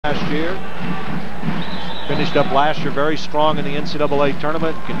last year. Finished up last year very strong in the NCAA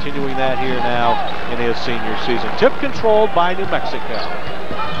tournament, continuing that here now in his senior season. Tip controlled by New Mexico.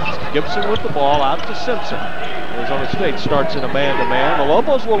 Gibson with the ball out to Simpson. Arizona State starts in a man-to-man. The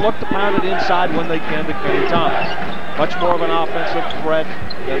Lobos will look to pound it inside when they can to Kenny Thomas. Much more of an offensive threat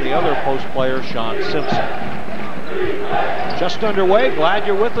than the other post player, Sean Simpson. Just underway. Glad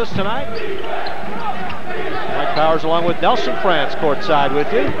you're with us tonight. Mike Powers along with Nelson Franz courtside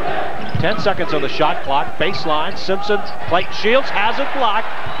with you. 10 seconds on the shot clock. Baseline. Simpson. Clayton Shields has it blocked.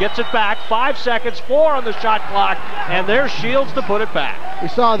 Gets it back. 5 seconds. 4 on the shot clock. And there's Shields to put it back. We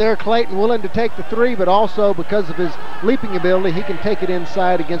saw there Clayton willing to take the three, but also because of his leaping ability, he can take it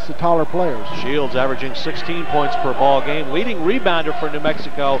inside against the taller players. Shields averaging 16 points per ball game. Leading rebounder for New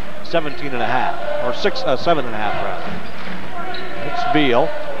Mexico, 17.5. Or 7.5 rather. It's Beal.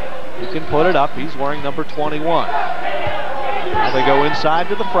 He can put it up. He's wearing number 21. Now they go inside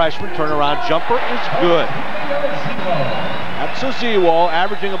to the freshman. Turnaround jumper is good. That's Ozewol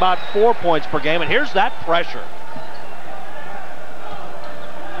averaging about 4 points per game. And here's that pressure.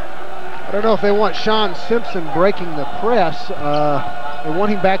 I don't know if they want Sean Simpson breaking the press. They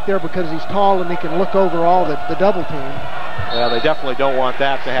want him back there because he's tall and he can look over all the double team. Yeah, they definitely don't want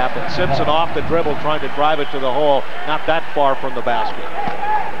that to happen. Simpson off the dribble trying to drive it to the hole. Not that far from the basket.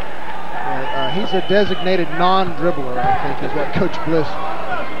 He's a designated non-dribbler, I think, is what Coach Bliss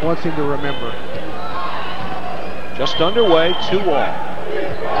wants him to remember. Just underway, 2-all.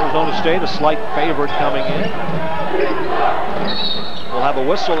 Arizona State, a slight favorite coming in. We'll have a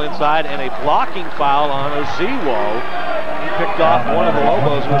whistle inside and a blocking foul on Ozewol. He picked off one of the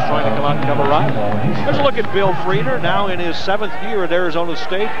Lobos who was trying to come out and cover right. There's a look at Bill Frieder, now in his 7th year at Arizona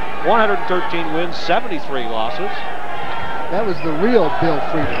State. 113 wins, 73 losses. That was the real Bill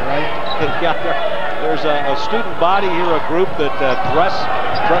Frieder, right? Yeah, there's a student body here, a group that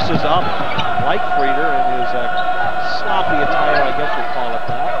dresses up like Frieder in his sloppy attire, I guess we'll call it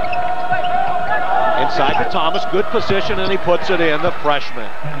that. Inside to Thomas, good position, and he puts it in, the freshman.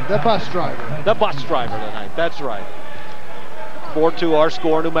 The bus driver. The bus driver tonight, that's right. 4-2 our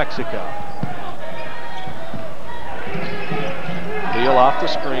score, New Mexico. Beal off the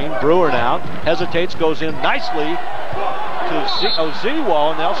screen, Brewer now, hesitates, goes in nicely to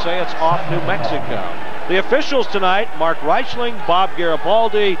Ozewol, and they'll say it's off New Mexico. The officials tonight, Mark Reichling, Bob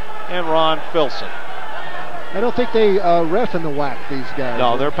Garibaldi, and Ron Filson. I don't think they ref in the WAC, these guys.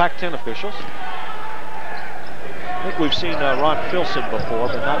 No, they're Pac-10 officials. I think we've seen Ron Filson before,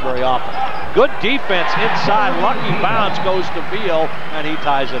 but not very often. Good defense inside. Lucky bounce goes to Beal, and he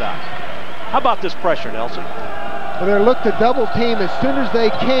ties it up. How about this pressure, Nelson? Well, they look to double team as soon as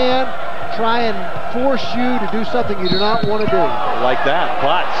they can. Try and force you to do something you do not want to do. Like that.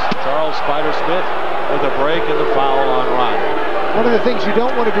 Butts. Charles Spider-Smith with a break and the foul on Riley. One of the things you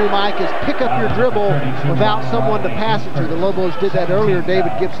don't want to do, Mike, is pick up your dribble without someone to pass it to. The Lobos did that earlier.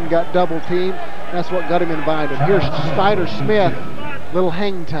 David Gibson got double teamed. That's what got him invited. Here's Spider-Smith, little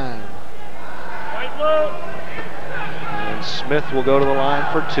hang time. And Smith will go to the line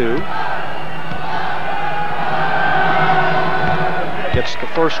for 2. Gets the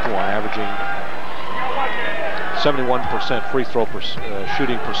first one, averaging 71% free throw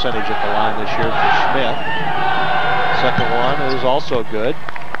shooting percentage at the line this year for Smith. Second one is also good.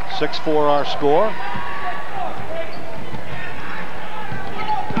 6-4 our score.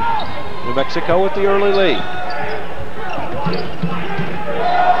 New Mexico with the early lead.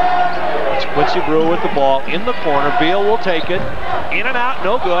 It's Quincy Brewer with the ball in the corner. Beal will take it. In and out,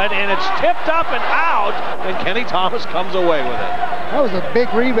 no good. And it's tipped up and out. And Kenny Thomas comes away with it. That was a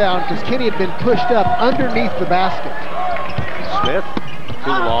big rebound because Kenny had been pushed up underneath the basket. Smith,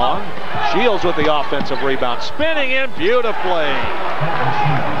 too long. Shields with the offensive rebound. Spinning in beautifully.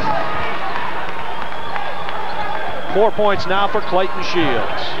 4 points now for Clayton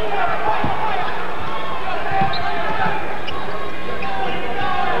Shields.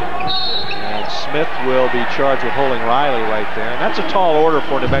 Smith will be charged with holding Riley right there. And that's a tall order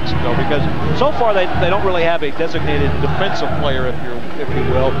for New Mexico because so far they don't really have a designated defensive player, if you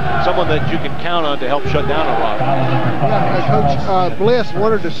will, someone that you can count on to help shut down a lot. Yeah, Coach Bliss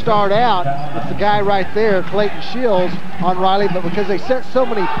wanted to start out with the guy right there, Clayton Shields, on Riley, but because they set so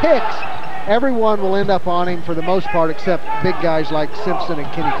many picks, everyone will end up on him for the most part except big guys like Simpson and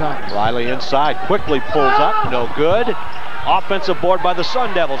Kenny Thomas. Riley inside, quickly pulls up, no good. Offensive board by the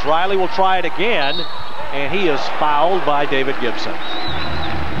Sun Devils. Riley will try it again, and he is fouled by David Gibson.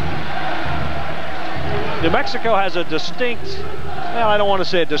 New Mexico has a distinct, well, I don't want to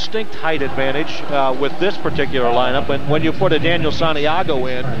say a distinct height advantage with this particular lineup, but when you put a Daniel Santiago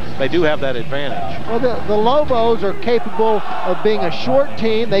in, they do have that advantage. Well, the Lobos are capable of being a short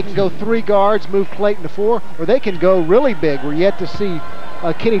team. They can go 3 guards, move Clayton to 4, or they can go really big. We're yet to see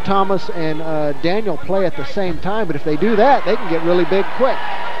Kenny Thomas and Daniel play at the same time, but if they do that, they can get really big quick.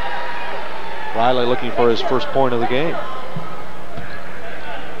 Riley looking for his first point of the game.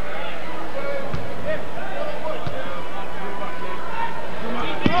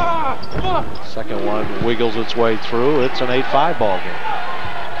 Second one wiggles its way through. It's an 8-5 ball game.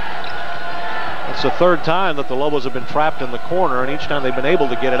 It's the third time that the Lobos have been trapped in the corner, and each time they've been able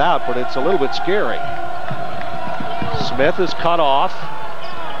to get it out, but it's a little bit scary. Smith is cut off,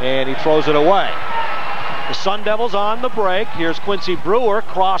 and he throws it away. The Sun Devils on the break. Here's Quincy Brewer,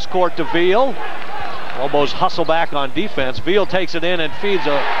 cross court to Veal. Lobos hustle back on defense. Veal takes it in and feeds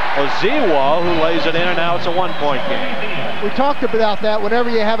Oziwa, who lays it in, and now it's a 1-point game. We talked about that whenever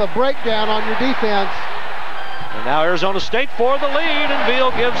you have a breakdown on your defense. And now Arizona State for the lead, and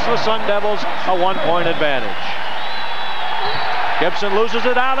Veal gives the Sun Devils a 1-point advantage. Gibson loses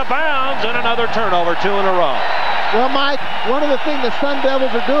it out of bounds, and another turnover, 2 in a row. Well, Mike, one of the things the Sun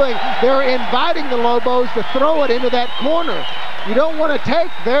Devils are doing, they're inviting the Lobos to throw it into that corner. You don't want to take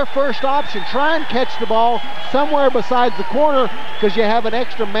their first option. Try and catch the ball somewhere besides the corner, because you have an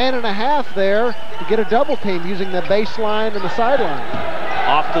extra man and a half there to get a double team using the baseline and the sideline.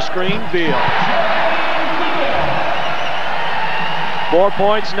 Off the screen, Veal. 4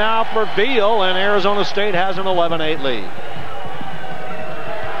 points now for Veal, and Arizona State has an 11-8 lead.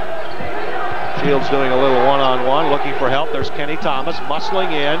 Shields doing a little one-on-one, looking for help. There's Kenny Thomas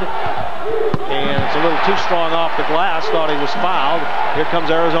muscling in, and it's a little too strong off the glass. Thought he was fouled. Here comes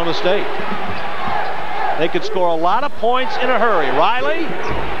Arizona State. They could score a lot of points in a hurry. Riley?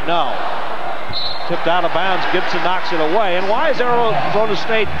 No. Tipped out of bounds. Gibson knocks it away. And why is Arizona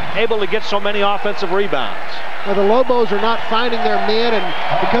State able to get so many offensive rebounds? Well, the Lobos are not finding their men, and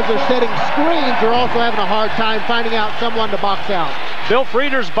because they're setting screens, they're also having a hard time finding out someone to box out. Bill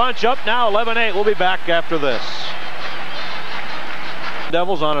Frieder's bunch up now, 11-8. We'll be back after this.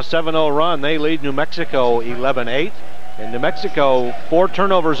 Devils on a 7-0 run. They lead New Mexico 11-8. And New Mexico, 4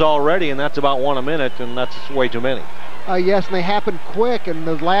 turnovers already, and that's about 1 a minute, and that's way too many. Yes, and they happened quick, and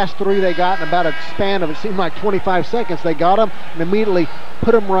the last 3 they got in about a span of, it seemed like 25 seconds. They got them and immediately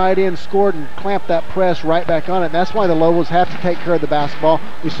put them right in, scored, and clamped that press right back on it. And that's why the Lobos have to take care of the basketball.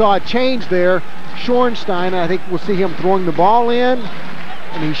 We saw a change there. Schornstein, I think we'll see him throwing the ball in,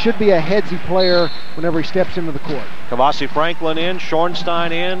 and he should be a headsy player whenever he steps into the court. Kavasi Franklin in,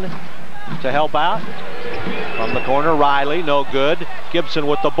 Schornstein in to help out. From the corner, Riley, no good. Gibson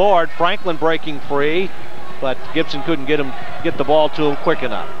with the board. Franklin breaking free, but Gibson couldn't get the ball to him quick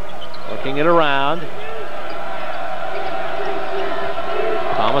enough. Working it around.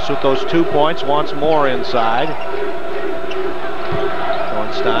 Thomas with those 2 points wants more inside.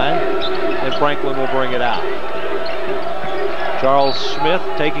 Schornstein, and Franklin will bring it out. Charles Smith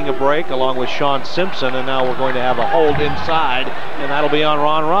taking a break along with Sean Simpson, and now we're going to have a hold inside, and that'll be on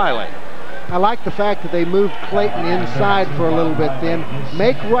Ron Riley. I like the fact that they moved Clayton inside for a little bit then.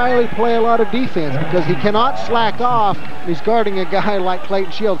 Make Riley play a lot of defense, because he cannot slack off. He's guarding a guy like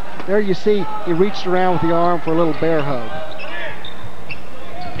Clayton Shields. There you see he reached around with the arm for a little bear hug.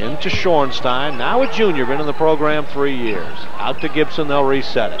 Into Schornstein, now a junior, been in the program 3 years. Out to Gibson, they'll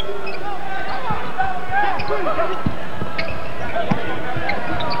reset it.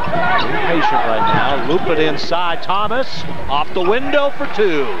 Patient right now, loop it inside. Thomas off the window for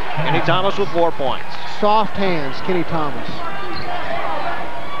 2. Kenny Thomas with 4 points. Soft hands, Kenny Thomas.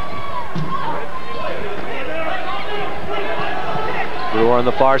 Brewer on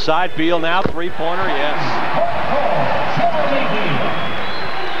the far side. Veal now, 3-pointer, yes.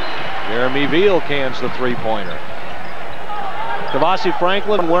 Jeremy Veal cans the 3-pointer. Kavasi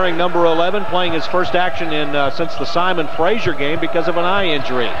Franklin wearing number 11, playing his first action in since the Simon Frazier game because of an eye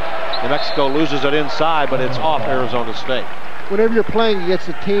injury. New Mexico loses it inside, but it's off Arizona State. Whenever you're playing against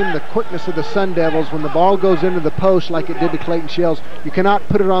a team the quickness of the Sun Devils, when the ball goes into the post like it did to Clayton Shields, you cannot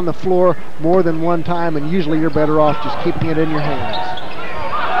put it on the floor more than one time, and usually you're better off just keeping it in your hands.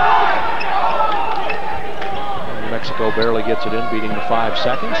 New Mexico barely gets it in, beating the 5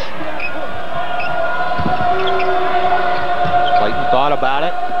 seconds. Clayton thought about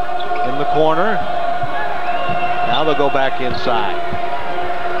it in the corner. Now they'll go back inside.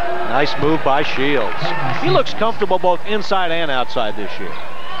 Nice move by Shields. He looks comfortable both inside and outside this year.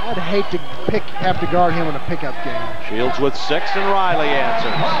 I'd hate to have to guard him in a pickup game. Shields with 6, and Riley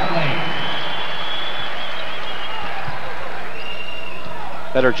answers.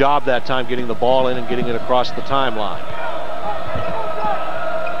 better job that time getting the ball in and getting it across the timeline.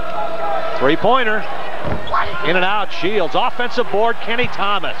 Three-pointer. In and out, Shields. Offensive board, Kenny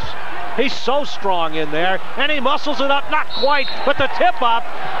Thomas. He's so strong in there, and he muscles it up. Not quite, but the tip up.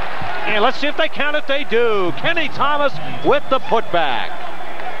 And let's see if they count it. They do. Kenny Thomas with the putback.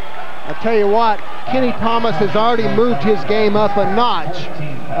 I'll tell you what, Kenny Thomas has already moved his game up a notch.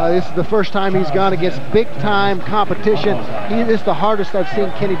 This is the first time he's gone against big-time competition. This is the hardest I've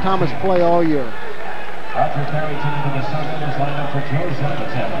seen Kenny Thomas play all year.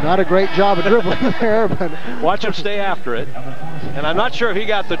 Not a great job of dribbling there, but watch him stay after it. And I'm not sure if he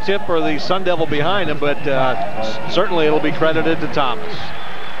got the tip or the Sun Devil behind him, but certainly it'll be credited to Thomas.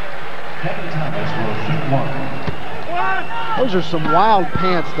 Those are some wild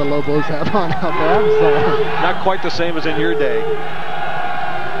pants the Lobos have on out there. I'm sorry. Not quite the same as in your day.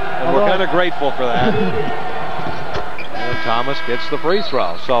 And we're kind of grateful for that. And Thomas gets the free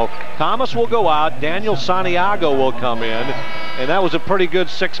throw. So Thomas will go out. Daniel Santiago will come in. And that was a pretty good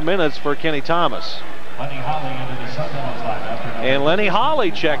 6 minutes for Kenny Thomas. And Lenny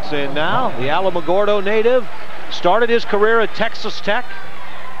Hawley checks in now. The Alamogordo native. Started his career at Texas Tech.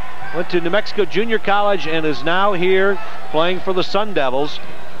 Went to New Mexico Junior College and is now here playing for the Sun Devils.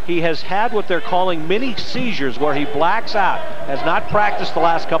 He has had what they're calling mini seizures, where he blacks out. Has not practiced the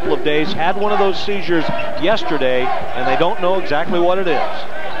last couple of days. Had one of those seizures yesterday, and they don't know exactly what it is.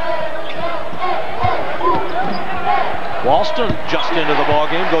 Walston just into the ball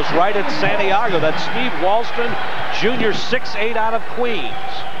game, goes right at Santiago. That's Steve Walston, junior, 6'8" out of Queens.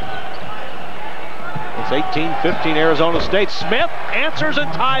 It's 18-15 Arizona State. Smith answers and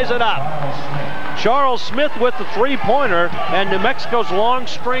ties it up. Charles Smith with the three-pointer, and New Mexico's long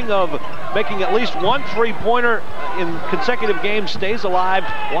string of making at least one three-pointer in consecutive games stays alive,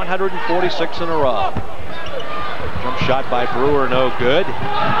 146 in a row. Jump shot by Brewer, no good.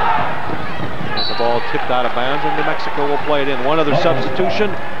 And the ball tipped out of bounds, and New Mexico will play it in. One other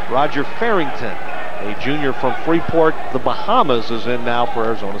substitution, Roger Farrington, a junior from Freeport, the Bahamas, is in now for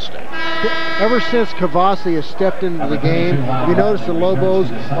Arizona State. Ever since Kavasi has stepped into the game, you notice the Lobos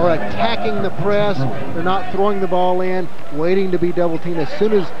are attacking the press. They're not throwing the ball in, waiting to be double teamed. As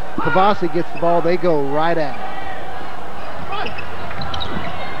soon as Kavasi gets the ball, they go right at it.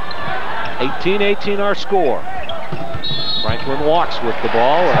 18-18 our score. Franklin walks with the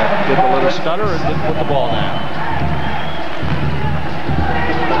ball, did a little stutter and didn't put the ball down.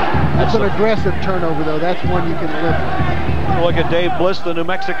 That's an aggressive turnover, though. That's one you can live with. Look at Dave Bliss, the New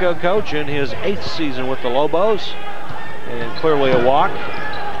Mexico coach, in his 8th season with the Lobos. And clearly a walk.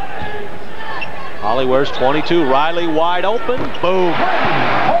 Holly wears 22. Riley wide open. Boom.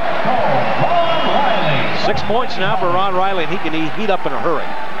 6 points now for Ron Riley, and he can heat up in a hurry.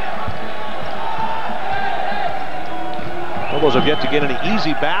 Lobos have yet to get any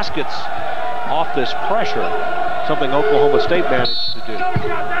easy baskets off this pressure. Something Oklahoma State managed to do.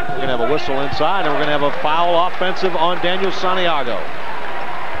 We're going to have a whistle inside, and we're going to have a foul offensive on Daniel Santiago.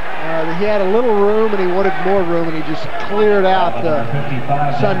 He had a little room, and he wanted more room, and he just cleared out the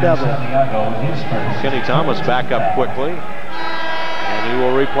Sun Devil. Kenny Thomas back up quickly, and he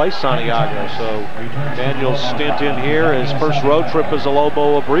will replace Santiago. So Daniel's stint in here, his first road trip as a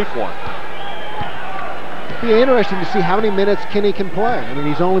Lobo, a brief one. It'll be interesting to see how many minutes Kenny can play. I mean,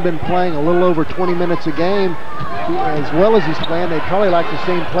 he's only been playing a little over 20 minutes a game. As well as he's playing, they'd probably like to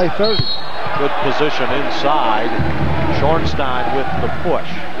see him play 30. Good position inside. Schornstein with the push.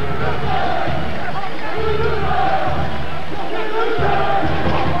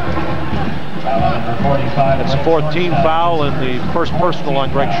 It's the 4th team foul and the first personal on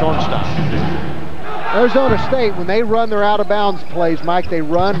Greg Schornstein. Arizona State, when they run their out-of-bounds plays, Mike, they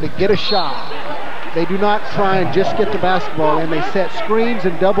run to get a shot. They do not try and just get the basketball in. They set screens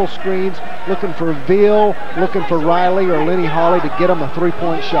and double screens, looking for Veal, looking for Riley or Lenny Hawley to get them a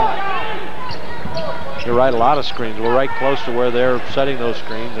three-point shot. You're right, a lot of screens. We're right close to where they're setting those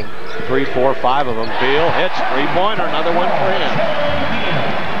screens, and 3, 4, 5 of them. Veal hits, three-pointer, another one for him.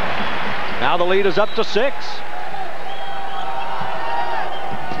 Now the lead is up to 6.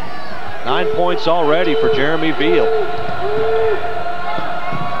 9 points already for Jeremy Veal.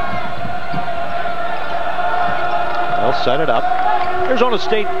 They'll set it up. Arizona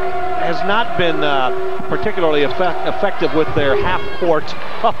State has not been particularly effective with their half-court,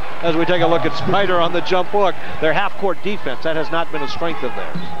 as we take a look at Spider on the jump hook, their half-court defense. That has not been a strength of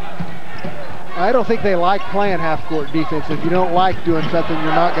theirs. I don't think they like playing half-court defense. If you don't like doing something,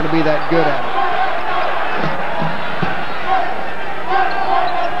 you're not going to be that good at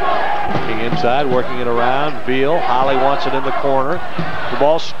it. Working inside, working it around. Veal, Holly wants it in the corner. The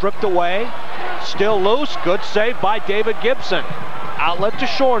ball stripped away. Still loose. Good save by David Gibson. Outlet to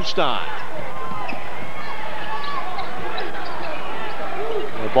Schornstein.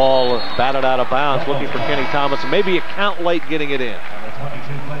 The ball batted out of bounds, looking for Kenny Thomas. Maybe a count late getting it in.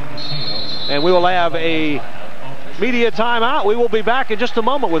 And we will have a media timeout. We will be back in just a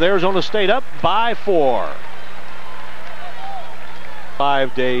moment with Arizona State up by 4.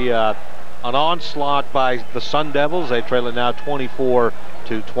 5-day an onslaught by the Sun Devils. They trail it now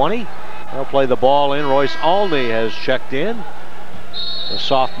 24-20. They'll play the ball in. Royce Alney has checked in. A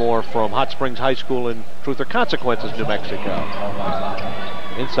sophomore from Hot Springs High School in Truth or Consequences, New Mexico.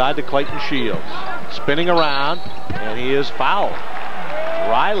 Inside to Clayton Shields. Spinning around, and he is fouled.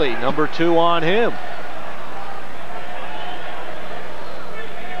 Riley, number 2 on him.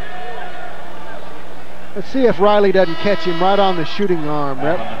 Let's see if Riley doesn't catch him right on the shooting arm.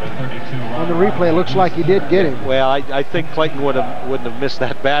 On the replay, it looks like he did get him. Well, I think Clayton wouldn't have missed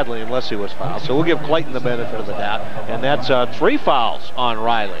that badly unless he was fouled. So we'll give Clayton the benefit of the doubt. And that's 3 fouls on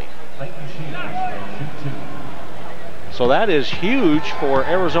Riley. So that is huge for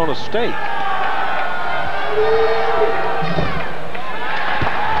Arizona State.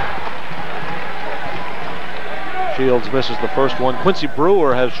 Shields misses the first one. Quincy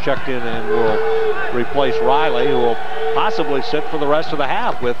Brewer has checked in and will replace Riley, who will possibly sit for the rest of the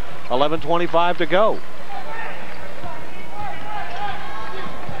half with 11:25 to go.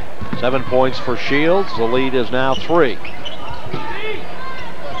 7 points for Shields. The lead is now 3.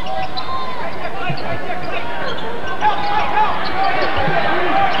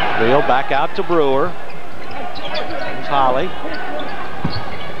 Beal back out to Brewer. Here's Holly.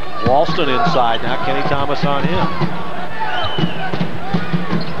 Walston inside now. Kenny Thomas on him.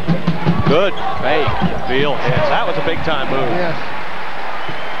 Good fake. Beal hits. That was a big time move. Yes.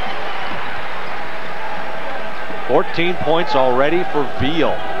 14 points already for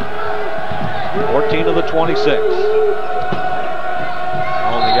Beal. 14 of the 26.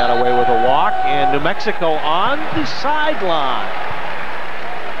 Only got away with a walk, and New Mexico on the sideline.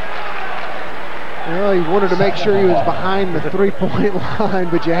 Well, he wanted to make sure he was behind the three-point line,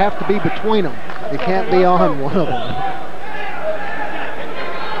 but you have to be between them. You can't be on one of them.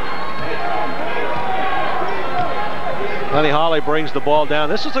 Lenny Hawley brings the ball down.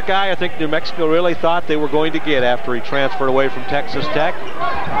 This is a guy I think New Mexico really thought they were going to get after he transferred away from Texas Tech.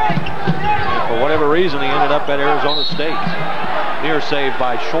 And for whatever reason, he ended up at Arizona State. Near save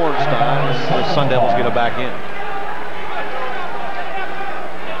by Schornstein. The Sun Devils get it back in.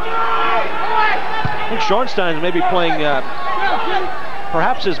 I think Schornstein's maybe playing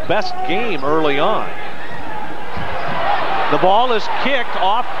perhaps his best game early on. The ball is kicked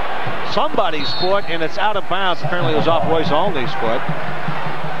off somebody's foot, and it's out of bounds. Apparently it was off Royce Alney's foot.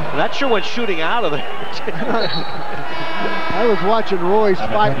 I'm not sure what's shooting out of there. I was watching Royce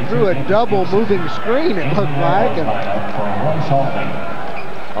fighting through a double moving screen, it looked like.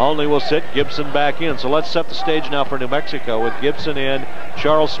 Alney will sit, Gibson back in. So let's set the stage now for New Mexico with Gibson in,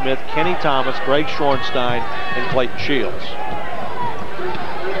 Charles Smith, Kenny Thomas, Greg Schornstein, and Clayton Shields.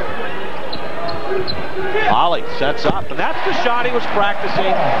 Holly sets up, and that's the shot he was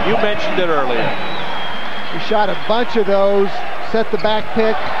practicing. You mentioned it earlier. He shot a bunch of those, set the back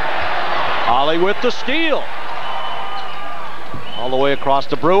pick. Holly with the steal. All the way across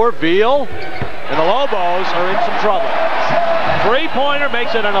to Brewer, Veal, and the Lobos are in some trouble. Three-pointer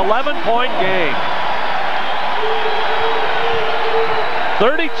makes it an 11-point game.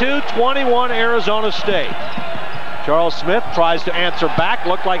 32-21 Arizona State. Charles Smith tries to answer back,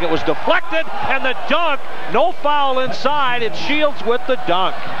 looked like it was deflected, and the dunk, no foul inside. It's Shields with the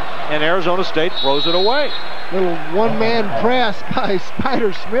dunk, and Arizona State throws it away. Little one-man press by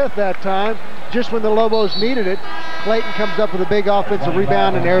Spider Smith that time, just when the Lobos needed it. Clayton comes up with a big offensive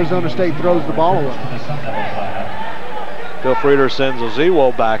rebound, and Arizona State throws the ball away. Phil Frieder sends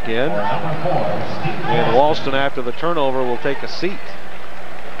Oziwo back in, and Walston, after the turnover, will take a seat.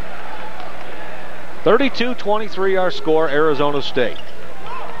 32-23 our score, Arizona State.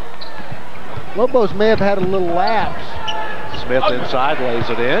 Lobos may have had a little lapse. Smith inside, lays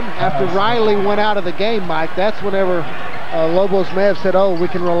it in. After Riley went out of the game, Mike, that's whenever Lobos may have said, oh, we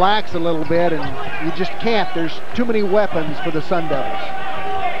can relax a little bit, and you just can't. There's too many weapons for the Sun Devils.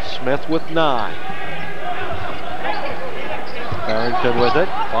 Smith with 9. Barrington with it.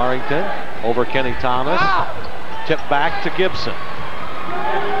 Barrington over Kenny Thomas. Tip back to Gibson.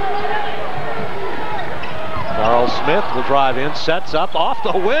 Charles Smith will drive in, sets up off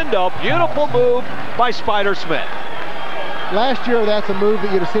the window. Beautiful move by Spider Smith. Last year, that's a move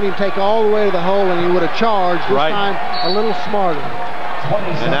that you'd have seen him take all the way to the hole, and he would have charged. This time, a little smarter.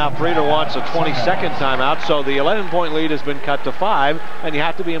 And now Frieder wants a 22nd timeout, so the 11-point lead has been cut to 5, and you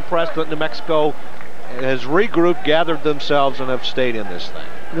have to be impressed that New Mexico has regrouped, gathered themselves, and have stayed in this thing.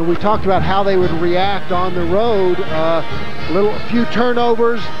 You know, we talked about how they would react on the road. A few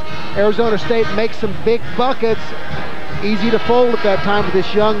turnovers. Arizona State makes some big buckets. Easy to fold at that time with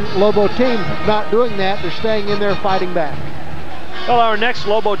this young Lobo team. Not doing that. They're staying in there fighting back. Well, our next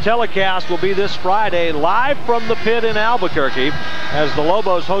Lobo telecast will be this Friday, live from the pit in Albuquerque, as the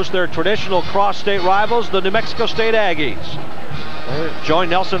Lobos host their traditional cross-state rivals, the New Mexico State Aggies. Join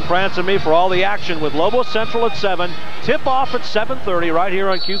Nelson France and me for all the action with Lobo Central at 7, tip-off at 7:30 right here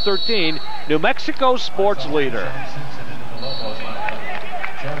on Q13, New Mexico Sports Leader.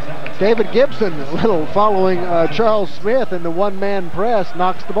 David Gibson, a little following Charles Smith in the one-man press,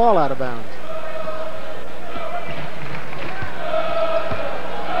 knocks the ball out of bounds.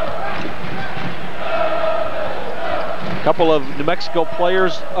 A couple of New Mexico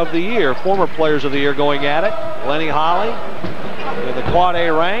players of the year, former players of the year going at it. Lenny Holly in the quad A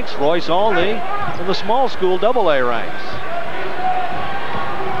ranks, Royce Olney in the small school AA ranks.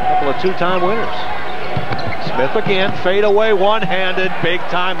 A couple of two-time winners. Smith again, fade away, one-handed,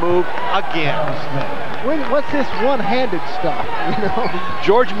 big-time move again. What's this one-handed stuff, you know?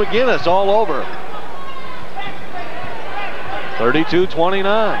 George McGinnis all over.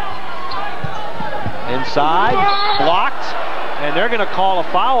 32-29. Inside, blocked, and they're going to call a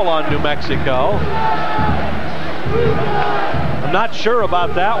foul on New Mexico. I'm not sure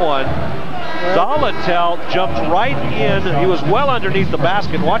about that one. Zalatel jumped right in. He was well underneath the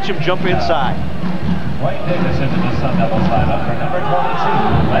basket. Watch him jump inside.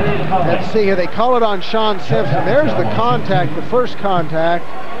 Let's see here. They call it on Sean Simpson. There's the contact, the first contact.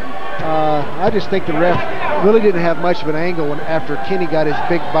 I just think the ref really didn't have much of an angle after Kenny got his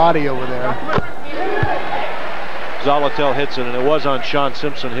big body over there. Zalatel hits it, and it was on Sean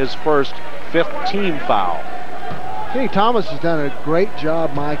Simpson, his first 5th team foul. Kenny Thomas has done a great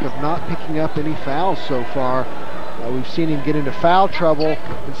job, Mike, of not picking up any fouls so far. We've seen him get into foul trouble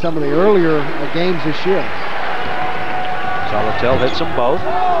in some of the earlier games this year. Zalatel hits them both.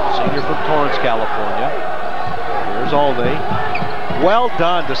 Senior from Torrance, California. Here's Olney. Well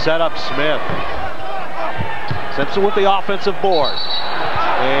done to set up Smith. Simpson with the offensive board.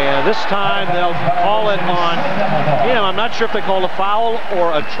 And this time they'll call it on him. I'm not sure if they call a foul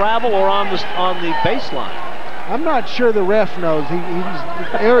or a travel or on the baseline. I'm not sure the ref knows.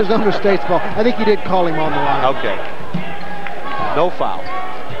 He's Arizona State's ball. I think he did call him on the line. Okay. No foul.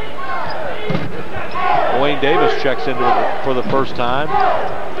 Wayne Davis checks into it for the first time.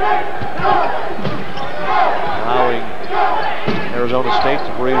 Allowing Arizona State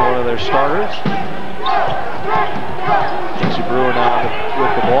to bring one of their starters. Casey Brewer now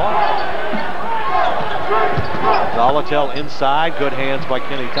with the ball. Zalatel inside. Good hands by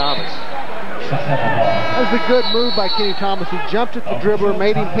Kenny Thomas. That was a good move by Kenny Thomas. He jumped at the dribbler,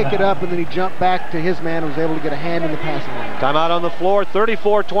 made him pick it up, and then he jumped back to his man and was able to get a hand in the passing lane. Timeout on the floor,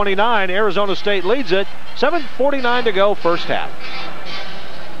 34-29. Arizona State leads it. 7:49 to go, first half.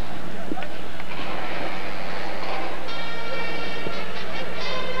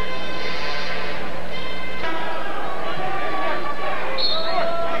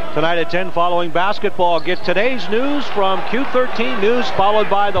 Tonight at 10 following basketball, get today's news from Q13 News, followed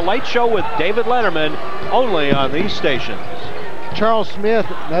by The Late Show with David Letterman, only on these stations. Charles Smith,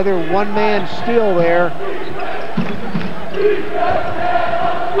 another one-man steal there.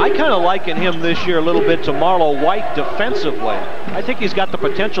 I kind of liken him this year a little bit to Marlo White defensively. I think he's got the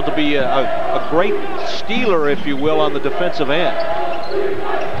potential to be a great stealer, if you will, on the defensive end.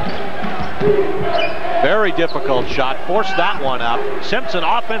 Very difficult shot, forced that one up. Simpson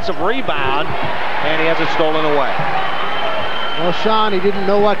offensive rebound, and he has it stolen away. Well, Sean, he didn't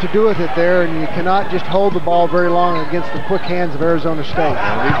know what to do with it there, and you cannot just hold the ball very long against the quick hands of Arizona State.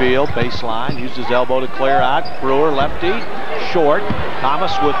 And reveal, baseline, used his elbow to clear out. Brewer, lefty, short.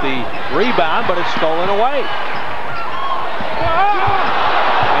 Thomas with the rebound, but it's stolen away.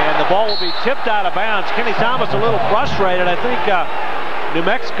 And the ball will be tipped out of bounds. Kenny Thomas a little frustrated. I think New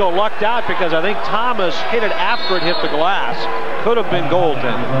Mexico lucked out because I think Thomas hit it after it hit the glass. Could have been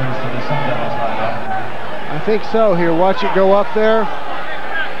goaltending. I think so here. Watch it go up there.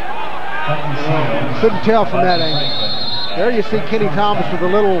 Couldn't tell from that angle. There you see Kenny Thomas with a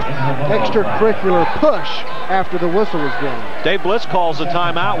little extracurricular push after the whistle was blown. Dave Bliss calls a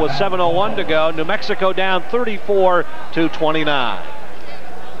timeout with 7:01 to go. New Mexico down 34-29.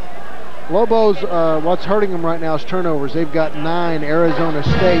 Lobos, what's hurting them right now is turnovers. They've got 9. Arizona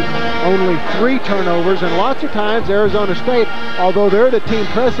State only 3 turnovers, and lots of times Arizona State, although they're the team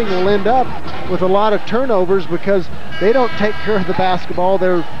pressing, will end up with a lot of turnovers because they don't take care of the basketball.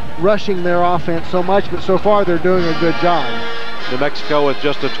 They're rushing their offense so much, but so far they're doing a good job. New Mexico with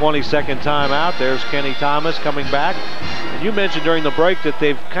just a 20-second timeout. There's Kenny Thomas coming back. And you mentioned during the break that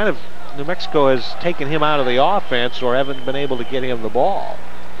they've New Mexico has taken him out of the offense or haven't been able to get him the ball.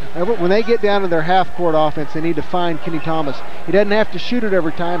 When they get down to their half-court offense, they need to find Kenny Thomas. He doesn't have to shoot it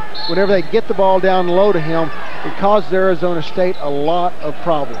every time. Whenever they get the ball down low to him, it causes Arizona State a lot of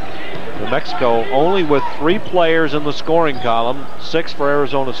problems. New Mexico only with 3 players in the scoring column, 6 for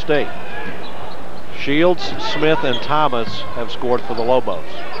Arizona State. Shields, Smith, and Thomas have scored for the Lobos.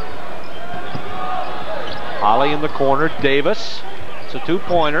 Holly in the corner, Davis. It's a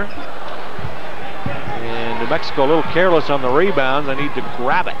 2-pointer. And New Mexico a little careless on the rebound. They need to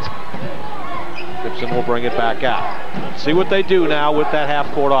grab it. Gibson will bring it back out. Let's see what they do now with that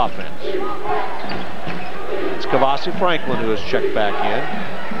half-court offense. It's Kavasi Franklin who has checked back in.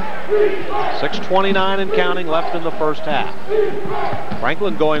 6:29 and counting left in the first half.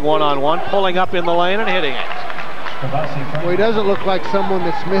 Franklin going one-on-one, pulling up in the lane and hitting it. Well, he doesn't look like someone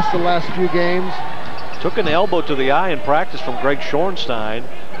that's missed the last few games. Took an elbow to the eye in practice from Greg Schornstein.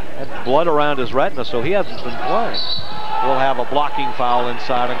 Had blood around his retina, so he hasn't been playing. We'll have a blocking foul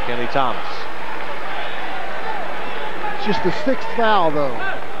inside on Kenny Thomas. It's just the 6th foul, though.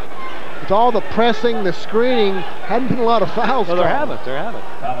 With all the pressing, the screening, hadn't been a lot of fouls. No, there haven't.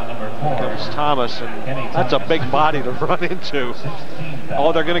 Here comes Thomas, and that's a big body to run into.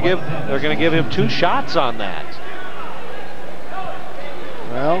 Oh, they're going to give him 2 shots on that.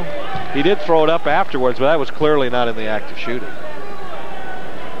 Well, he did throw it up afterwards, but that was clearly not in the act of shooting.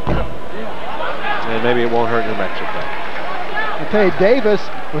 And maybe it won't hurt New Mexico. I tell you, Davis,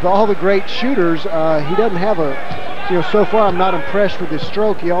 with all the great shooters, he doesn't have a. So far I'm not impressed with his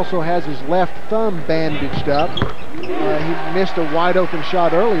stroke. He also has his left thumb bandaged up. He missed a wide open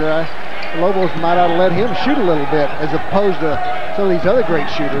shot earlier. The Lobos might ought to let him shoot a little bit as opposed to some of these other great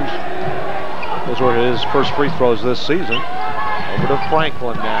shooters. Those were his first free throws this season. Over to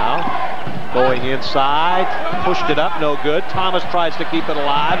Franklin now. Going inside, pushed it up, no good. Thomas tries to keep it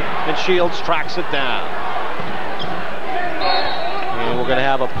alive, and Shields tracks it down. And we're going to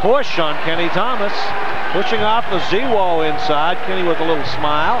have a push on Kenny Thomas. Pushing off the Ziwo inside. Kenny with a little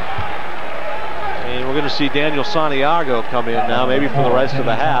smile. And we're going to see Daniel Santiago come in now, maybe for the rest of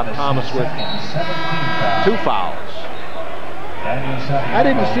the half. Thomas with 2 fouls. I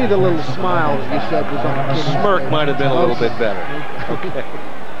didn't see the little smile that you said was on Kenny's smirk might have been a little bit better. Okay.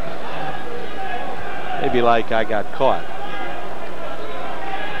 Maybe like I got caught.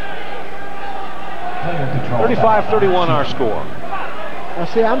 35-31 our score. Now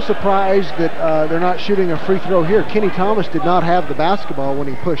see, I'm surprised that they're not shooting a free throw here. Kenny Thomas did not have the basketball when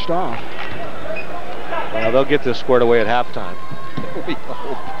he pushed off. Well, they'll get this squared away at halftime. We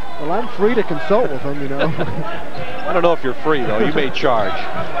hope. Well, I'm free to consult with them, I don't know if you're free, though. You may charge.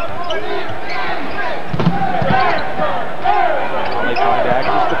 Holly trying to act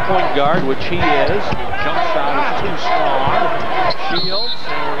as the point guard, which he is. Jump shot is too strong. Shields,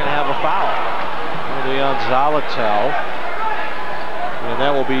 and we're going to have a foul. It'll be on Zalatel. And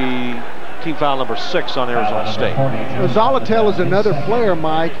that will be team foul number 6 on Arizona State. Well, Zalatel is another player,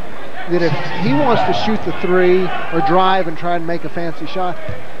 Mike, that if he wants to shoot the 3 or drive and try and make a fancy shot,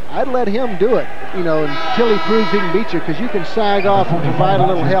 I'd let him do it, until he proves he can beat you, because you can sag off and provide a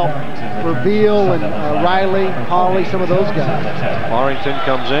little help for Veal and Riley, Holly, some of those guys. Warrington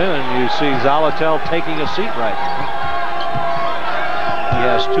comes in, and you see Zalatel taking a seat right now. He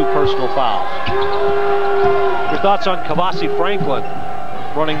has 2 personal fouls. Your thoughts on Kavasi Franklin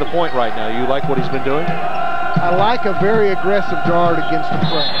running the point right now? You like what he's been doing? I like a very aggressive guard against the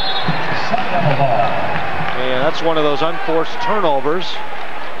press. And that's one of those unforced turnovers.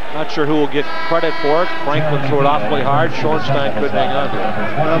 Not sure who will get credit for it. Franklin threw it awfully hard. Schornstein couldn't hang on to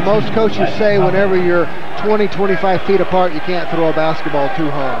it. Most coaches say whenever you're 20, 25 feet apart, you can't throw a basketball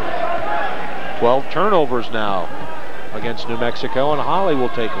too hard. 12 turnovers now against New Mexico, and Holly will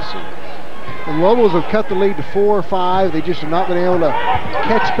take a seat. The Lobos have cut the lead to 4 or 5. They just have not been able to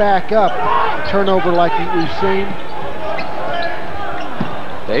catch back up a turnover like we've seen.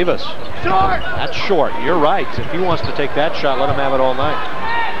 Davis. Short. That's short. You're right. If he wants to take that shot, let him have it all night.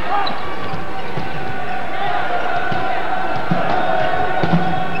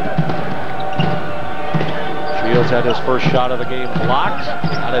 Shields had his first shot of the game blocked,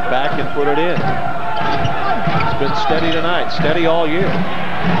 got it back and put it in. It's been steady tonight, steady all year.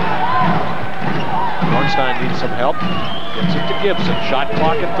 Schornstein needs some help, gets it to Gibson, shot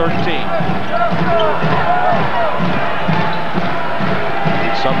clock at 13.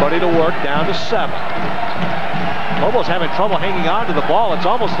 Needs somebody to work, down to 7. Lobos having trouble hanging on to the ball, it's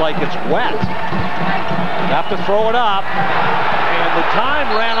almost like it's wet. Have to throw it up. And the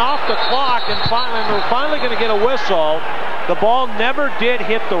time ran off the clock, and we're finally going to get a whistle. The ball never did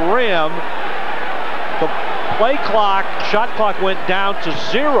hit the rim. The play clock, shot clock went down to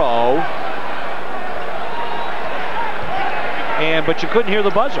 0. But you couldn't hear the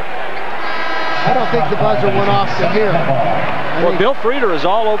buzzer. I don't think the buzzer went off to here. Well, Bill Frieder is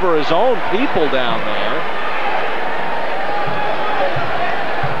all over his own people down there.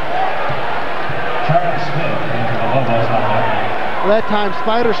 Well, that time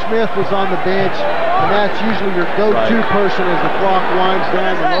Spider Smith was on the bench, and that's usually your go-to person as the clock winds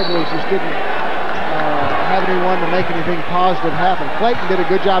down. The Lobos just didn't have anyone to make anything positive happen. Clayton did a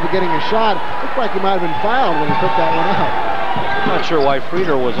good job of getting a shot. Looked like he might have been fouled when he took that one out. I'm not sure why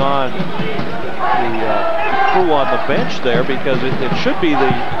Frieder was on the crew on the bench there, because it should be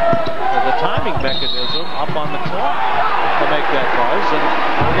the timing mechanism up on the clock to make that buzz. And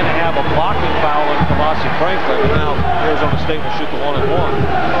we're going to have a blocking foul on Kavasi Franklin, and now Arizona State will shoot the 1-and-1.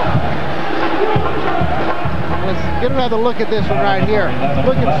 Let's get another look at this one right here.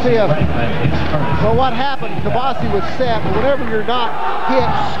 Look and see if, well, what happened, Kavasi was set, but whenever you're not hit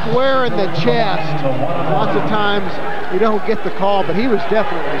square in the chest, lots of times you don't get the call, but he was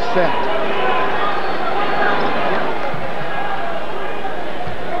definitely set.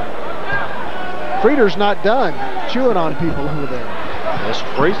 Frieder's not done chewing on people over there. Missed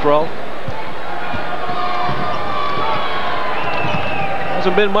free throw.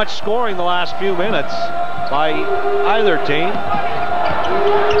 Hasn't been much scoring the last few minutes by either team.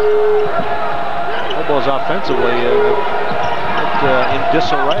 Lobos offensively in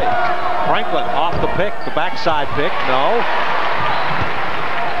disarray. Franklin off the pick, the backside pick, no.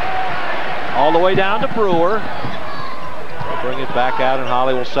 All the way down to Brewer. They'll bring it back out, and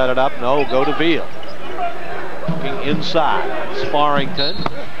Holly will set it up. No, go to Veal. Looking inside, Sparrington,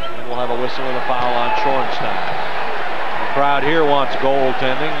 and we'll have a whistle and a foul on Shorenstein. The crowd here wants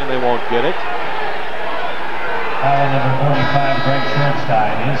goaltending, and they won't get it. Foul number 45, Greg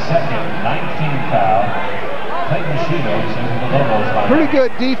Shorenstein, his second, 19th foul. Clayton Shields into the Lobos line. Pretty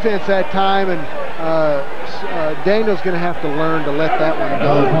good defense that time, and Daniel's going to have to learn to let that one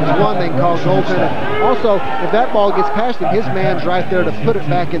go. It's one thing called goaltending. Also, if that ball gets past him, his man's right there to put it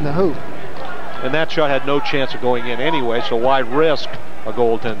back in the hoop. And that shot had no chance of going in anyway, so why risk a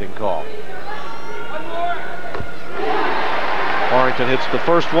goaltending call? Warrington hits the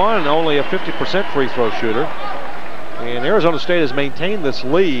first one, and only a 50% free throw shooter. And Arizona State has maintained this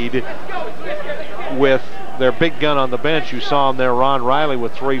lead with their big gun on the bench. You saw him there, Ron Riley,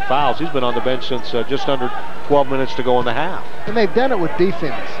 with 3 fouls. He's been on the bench since just under 12 minutes to go in the half. And they've done it with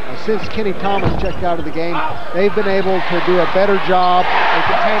defense. Since Kenny Thomas checked out of the game, they've been able to do a better job of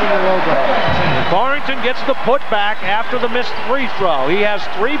containing the Lobos. And Barrington gets the putback after the missed free throw. He has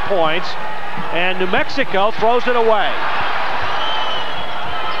 3 points, and New Mexico throws it away.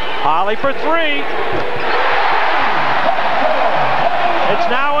 Holly for 3. It's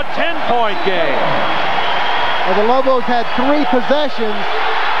now a 10-point game. Well, the Lobos had 3 possessions.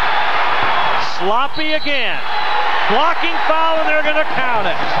 Sloppy again. Blocking foul, and they're going to count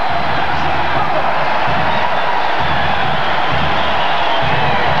it.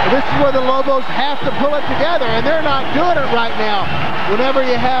 This is where the Lobos have to pull it together, and they're not doing it right now. Whenever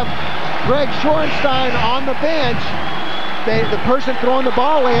you have Greg Shorenstein on the bench, the person throwing the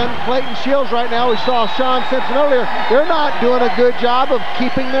ball in, Clayton Shields right now, we saw Sean Simpson earlier, they're not doing a good job of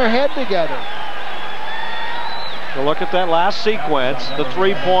keeping their head together. So look at that last sequence, the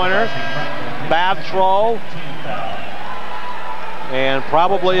 3-pointer, bad throw, and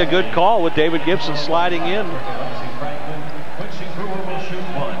probably a good call with David Gibson sliding in.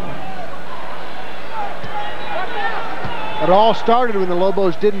 It all started when the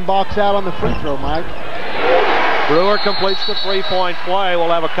Lobos didn't box out on the free throw, Mike. Brewer completes the 3-point play. We'll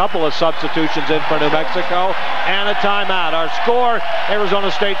have a couple of substitutions in for New Mexico and a timeout. Our score, Arizona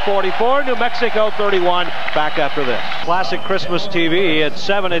State 44, New Mexico 31. Back after this. Classic Christmas TV at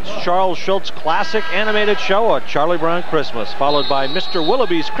 7. It's Charles Schultz Classic Animated Show, A Charlie Brown Christmas, followed by Mr.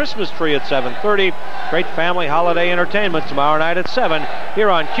 Willoughby's Christmas Tree at 7:30. Great family holiday entertainment tomorrow night at 7 here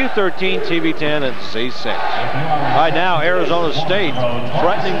on Q13, TV10, and Z6. Right now, Arizona State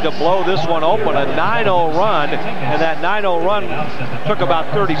threatening to blow this one open, a 9-0 run. And that 9-0 run took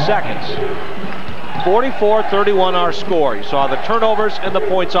about 30 seconds. 44-31 our score. You saw the turnovers and the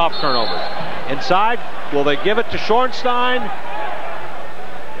points off turnovers. Inside, will they give it to Shorenstein?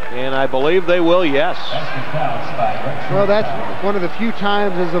 And I believe they will, yes. Well, that's one of the few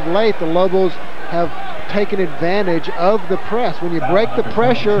times as of late the Lobos have taken advantage of the press. When you break the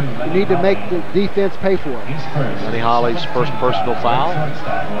pressure, you need to make the defense pay for it. Lenny Holly's first personal foul.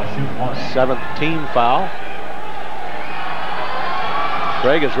 7th team foul.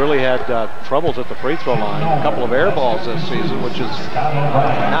 Craig has really had troubles at the free throw line. A couple of air balls this season, which is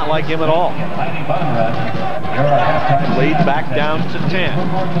not like him at all. Lead back down to 10.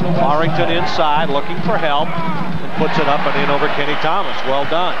 Barrington inside, looking for help, and puts it up and in over Kenny Thomas. Well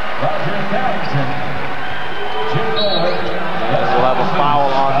done. We'll have a foul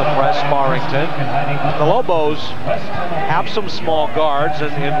on the press, Barrington. The Lobos have some small guards,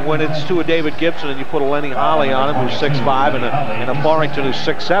 and when it's to a David Gibson and you put a Lenny Holly on him who's 6'5", and a Barrington who's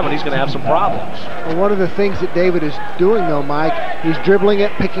 6'7", he's going to have some problems. Well, one of the things that David is doing, though, Mike, he's dribbling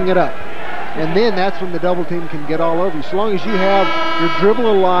it, picking it up. And then that's when the double team can get all over you. So long as you have your dribble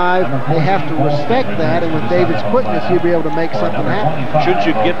alive, they have to respect that. And with David's quickness, he'll be able to make something happen. Should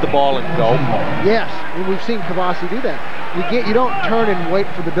you get the ball and go? Yes, and we've seen Kavasi do that. You don't turn and wait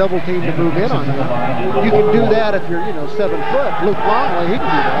for the double team to move in on you. You can do that if you're 7 foot. Luke Longley, he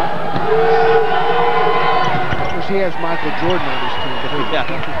can do that. Of course, he has Michael Jordan on his team. Yeah.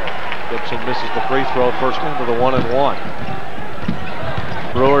 Gibson misses the free throw, first one to the 1-and-1.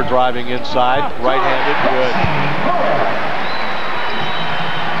 Brewer driving inside, right-handed, good.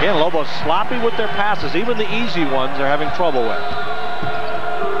 Again, Lobos sloppy with their passes. Even the easy ones they're having trouble with.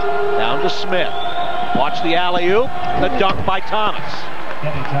 Down to Smith. Watch the alley-oop, the dunk by Thomas.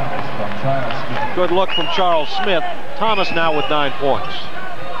 Good look from Charles Smith. Thomas now with 9 points.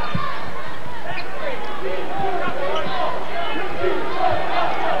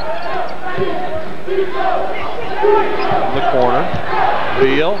 In the corner.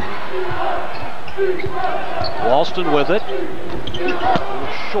 Beal. Walston with it.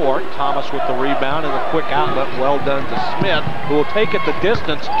 Short. Thomas with the rebound and a quick outlet. Well done to Smith, who will take it the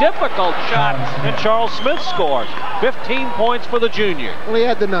distance. Difficult shot, and Charles Smith scores. 15 points for the junior. Well, he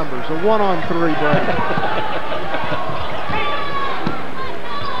had the numbers. A 1-on-3 break.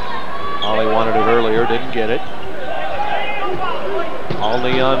 Ollie wanted it earlier, didn't get it.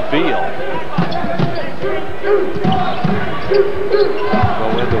 Only on Beal. Go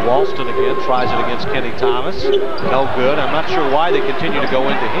into Walston again, tries it against Kenny Thomas. No good. I'm not sure why they continue to go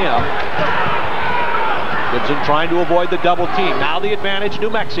into him. Gibson trying to avoid the double team. Now the advantage, New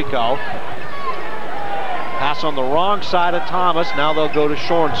Mexico. Pass on the wrong side of Thomas. Now they'll go to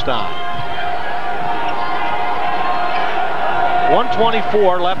Schornstein.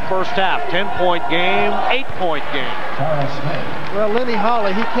 1:24 left first half. 10-point game, 8-point game. Well, Lenny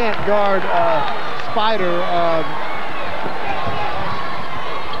Holly, he can't guard Spider.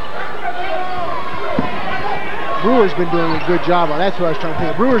 Brewer's been doing a good job on. That's what I was trying to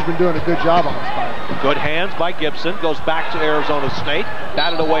think. Brewer's been doing a good job on Spider. Good hands by Gibson. Goes back to Arizona State.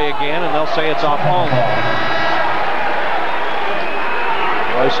 Batted away again, and they'll say it's off home.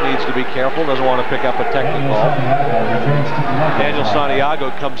 Royce needs to be careful. Doesn't want to pick up a technical. Daniel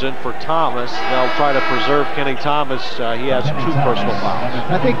Santiago comes in for Thomas. They'll try to preserve Kenny Thomas. He has 2 personal fouls.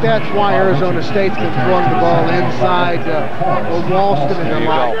 I think that's why Arizona State's been throwing the ball inside Walston and the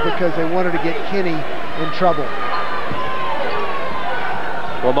like, because they wanted to get Kenny in trouble.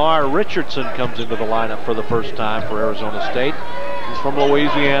 Lamar Richardson comes into the lineup for the first time for Arizona State. He's from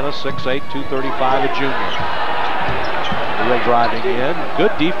Louisiana, 6'8", 235, a junior. Real driving in.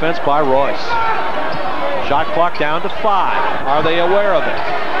 Good defense by Royce. Shot clock down to 5. Are they aware of it?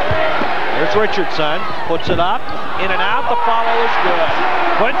 There's Richardson. Puts it up. In and out. The follow is good.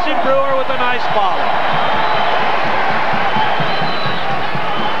 Quincy Brewer with a nice follow.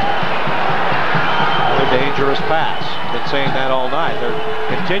 Another dangerous pass. Been saying that all night.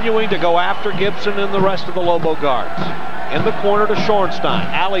 They're continuing to go after Gibson and the rest of the Lobo guards. In the corner to Schornstein.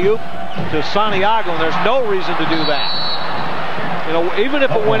 Alley-oop to Santiago, and there's no reason to do that. You know, even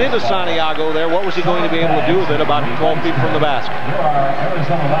if it went into Santiago there, what was he going to be able to do with it about 12 feet from the basket?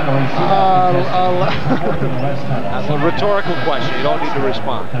 That's a rhetorical question. You don't need to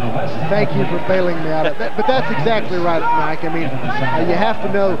respond. Thank you for bailing me out of that. But that's exactly right, Mike. I mean, you have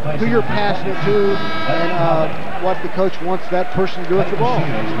to know who you're passing it to and what the coach wants that person to do with the ball.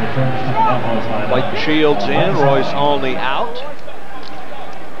 White Shields in, Royce Olney out.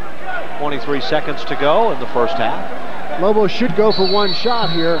 23 seconds to go in the first half. Lobos should go for 1 shot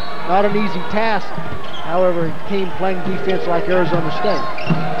here. Not an easy task. However, a team playing defense like Arizona State.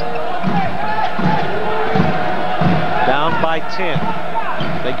 Down by 10.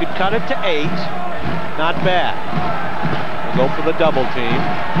 They could cut it to 8. Not bad. They'll go for the double team.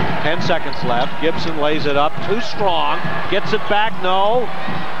 10 seconds left. Gibson lays it up. Too strong. Gets it back. No.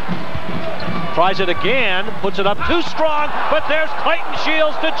 Tries it again, puts it up too strong, but there's Clayton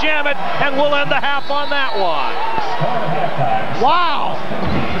Shields to jam it, and we'll end the half on that one. Wow!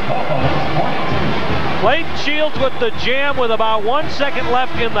 Clayton Shields with the jam with about 1 second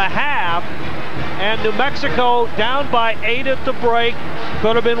left in the half, and New Mexico down by 8 at the break.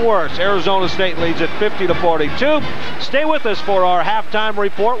 could have been worse. Arizona State leads at 50-42. Stay with us for our halftime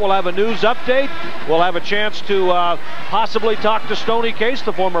report. We'll have a news update. We'll have a chance to possibly talk to Stoney Case,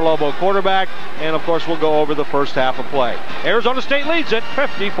 the former Lobo quarterback, and of course we'll go over the first half of play. Arizona State leads at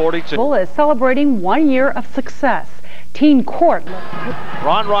 50-42. Bull is celebrating 1 year of success. Teen court.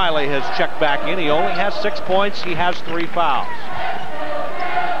 Ron Riley has checked back in. He only has 6 points. He has 3 fouls.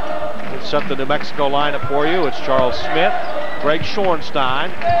 We've set the New Mexico lineup for you. It's Charles Smith, Greg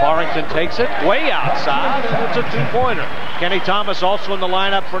Schornstein. Farrington takes it way outside, and it's a 2-pointer. Kenny Thomas also in the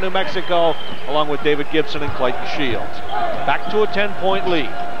lineup for New Mexico, along with David Gibson and Clayton Shields. Back to a 10-point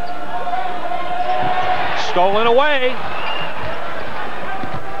lead. Stolen away.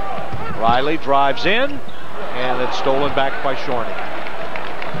 Riley drives in, and it's stolen back by Shorney.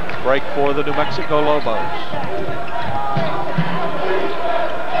 Break for the New Mexico Lobos.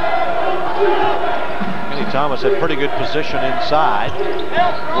 Kenny Thomas had pretty good position inside,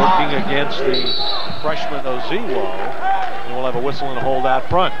 working against the freshman Oziwo, and we'll have a whistle and a hold out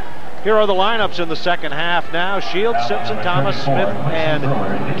front. Here are the lineups in the second half now. Shields, Simpson, Thomas, Smith, and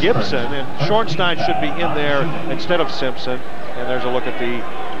Gibson. And Schornstein should be in there instead of Simpson. And there's a look at the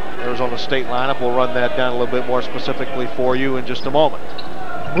Arizona State lineup. We'll run that down a little bit more specifically for you in just a moment.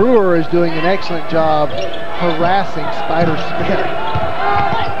 Brewer is doing an excellent job harassing Spider Smith.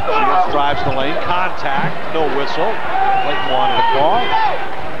 Shields drives the lane. Contact. No whistle. Clayton wanted a call.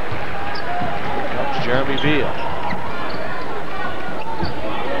 Here comes Jeremy Veal.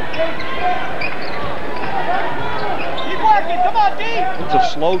 Things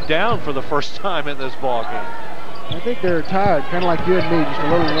have slowed down for the first time in this ball game. I think they're tired, kind of like you and me, just a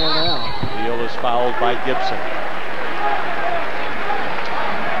little worn out. Veal is fouled by Gibson.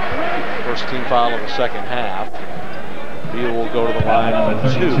 First team foul of the second half. Veal will go to the line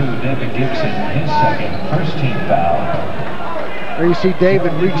for 2. David Gibson, his second, first team foul. There you see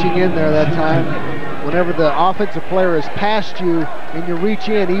David reaching in there that time. Whenever the offensive player is past you and you reach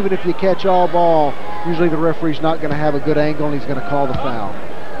in, even if you catch all ball, usually the referee's not going to have a good angle and he's going to call the foul.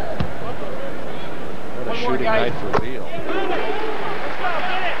 What a shooting night for Veal.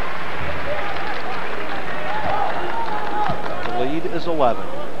 The lead is 11.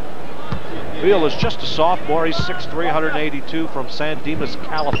 Veal is just a sophomore. He's 6'3", 182 from San Dimas,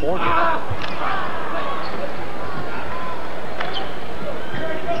 California.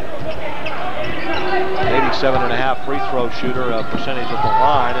 87.5 free throw shooter percentage at the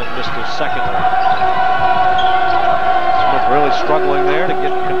line, and missed his second one. Smith really struggling there to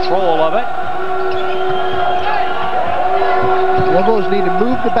get control of it. Lobos need to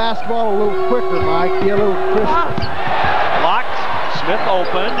move the basketball a little quicker, Mike. Be a little crisper. Locked. Smith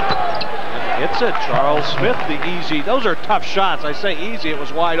open. And hits it. Charles Smith, the easy. Those are tough shots. I say easy. It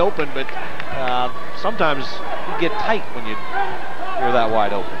was wide open, but sometimes you get tight when you're that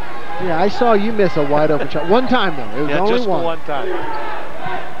wide open. Yeah, I saw you miss a wide open shot. One time, though. It was only just one. one time.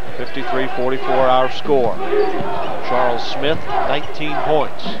 53-44 our score. Charles Smith, 19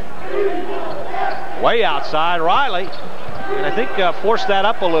 points. Way outside, Riley. And I think forced that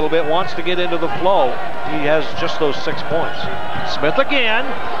up a little bit, wants to get into the flow. He has just those 6 points. Smith again.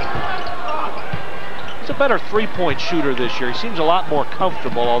 He's a better three-point shooter this year. He seems a lot more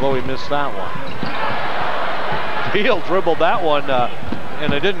comfortable, although he missed that one. Veal dribbled that one,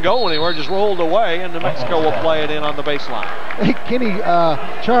 and it didn't go anywhere, just rolled away, and New Mexico will play it in on the baseline. Hey, Kenny,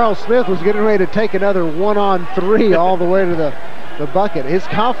 Charles Smith was getting ready to take another 1-on-3 all the way to the bucket. His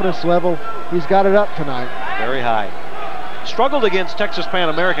confidence level, he's got it up tonight. Very high. Struggled against Texas Pan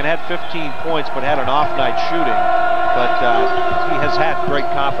American, had 15 points, but had an off night shooting. But he has had great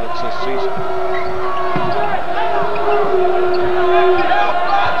confidence this season.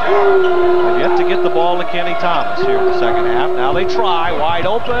 And yet to get the ball to Kenny Thomas here in the second half. Now they try, wide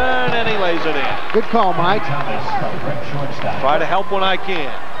open, and he lays it in. Good call, Mike. Try to help when I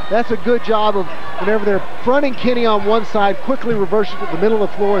can. That's a good job of whenever they're fronting Kenny on one side, quickly reverse it to the middle of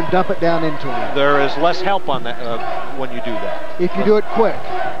the floor and dump it down into him. There is less help on that when you do that. If you do it quick.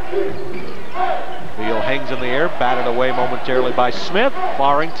 Veal hangs in the air, batted away momentarily by Smith.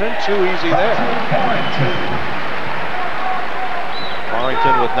 Farrington, too easy there.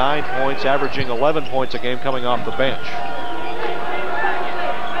 Farrington with 9 points, averaging 11 points a game coming off the bench.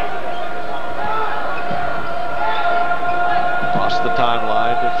 Across the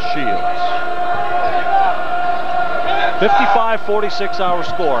timeline to Shields. 55-46 our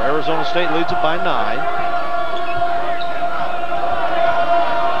score. Arizona State leads it by 9.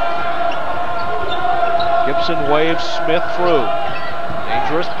 Gibson waves Smith through.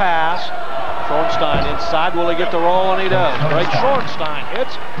 Dangerous pass. Schornstein inside. Will he get the roll? And he does. Greg Schornstein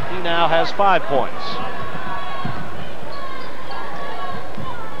hits. He now has 5 points.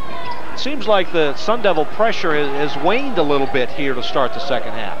 seems like the Sun Devil pressure has waned a little bit here to start the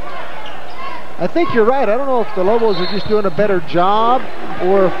second half. I think you're right. I don't know if the Lobos are just doing a better job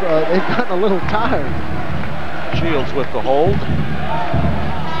or if they've gotten a little tired. Shields with the hold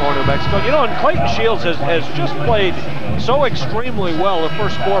for New Mexico. You know, and Clayton Shields has just played so extremely well the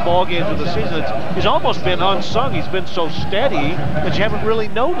first 4 ball games of the season. He's almost been unsung. He's been so steady that you haven't really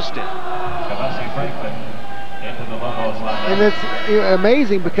noticed him. And it's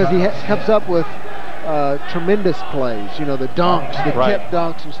amazing because he comes up with tremendous plays, you know, the dunks, the tip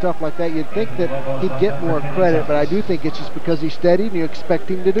dunks and stuff like that. You'd think that he'd get more credit, but I do think it's just because he's steady and you expect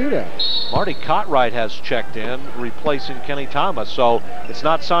him to do that. Marty Cotright has checked in, replacing Kenny Thomas. So it's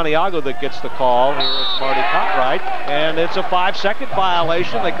not Santiago that gets the call. Here it's Marty Cotright, and it's a 5-second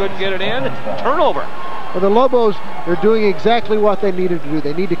violation. They couldn't get it in. Turnover. Well, the Lobos are doing exactly what they needed to do.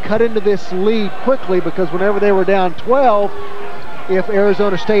 They need to cut into this lead quickly because whenever they were down 12, if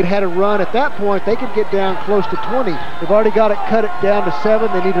Arizona State had a run at that point, they could get down close to 20. They've already got it cut it down to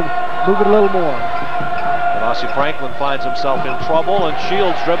 7. They need to move it a little more. Devassi Franklin finds himself in trouble, and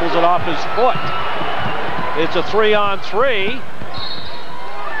Shields dribbles it off his foot. It's a 3-on-3.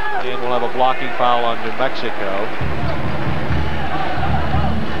 And we'll have a blocking foul on New Mexico.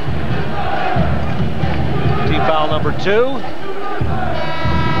 Team foul number 2.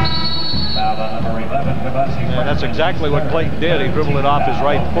 And that's exactly what Clayton did. He dribbled it off his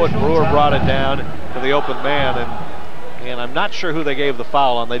right foot. Brewer brought it down to the open man, and I'm not sure who they gave the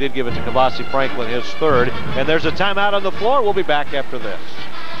foul on. They did give it to Devassi Franklin, his 3rd. And there's a timeout on the floor. We'll be back after this.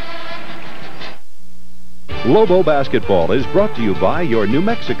 Lobo Basketball is brought to you by your New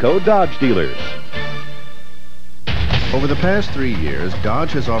Mexico Dodge dealers. Over the past 3 years,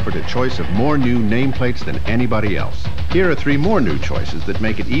 Dodge has offered a choice of more new nameplates than anybody else. Here are 3 more new choices that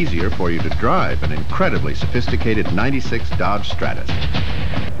make it easier for you to drive an incredibly sophisticated 96 Dodge Stratus.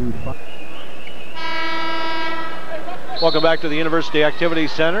 Welcome back to the University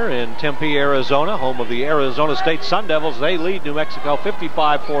Activities Center in Tempe, Arizona, home of the Arizona State Sun Devils. They lead New Mexico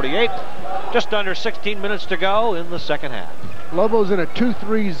 55-48. Just under 16 minutes to go in the second half. Lobos in a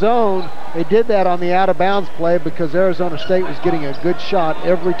 2-3 zone. They did that on the out-of-bounds play because Arizona State was getting a good shot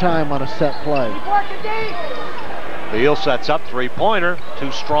every time on a set play. Beal sets up, 3-pointer,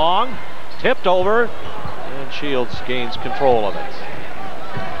 too strong, tipped over, and Shields gains control of it.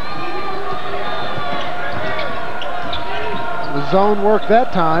 The zone worked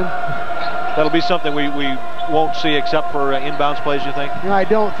that time. That'll be something we won't see except for inbounds plays, you think? No, I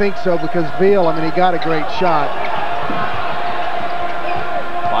don't think so because Beal, I mean, he got a great shot.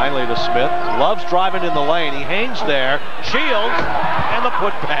 Finally to Smith. Loves driving in the lane. He hangs there. Shields and the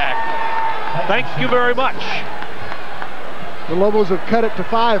putback. Thank you very much. The Lobos have cut it to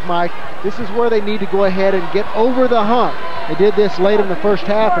 5, Mike. This is where they need to go ahead and get over the hump. They did this late in the first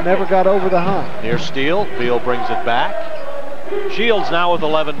half and never got over the hump. Near steal. Beal brings it back. Shields now with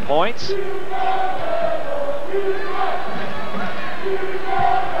 11 points.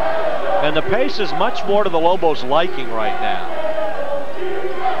 And the pace is much more to the Lobos' liking right now.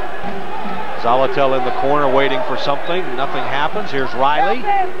 Zalatel in the corner waiting for something. Nothing happens. Here's Riley.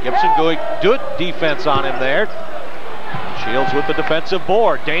 Gibson good defense on him there. Shields with the defensive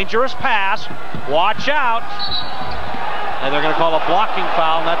board. Dangerous pass. Watch out. And they're going to call a blocking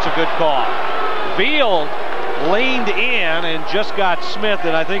foul, and that's a good call. Beal leaned in and just got Smith,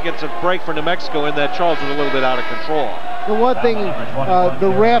 and I think it's a break for New Mexico in that Charles was a little bit out of control. The one thing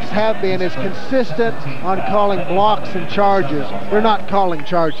the refs have been is consistent on calling blocks and charges. They're not calling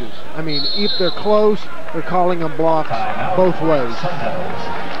charges. I mean, if they're close, they're calling them blocks both ways.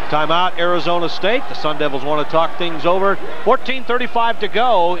 Timeout, Arizona State. The Sun Devils want to talk things over. 14:35 to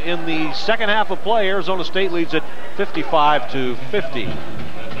go in the second half of play. Arizona State leads it 55-50.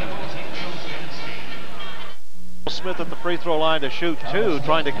 Smith at the free throw line to shoot 2,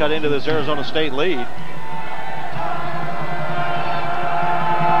 trying to cut into this Arizona State lead.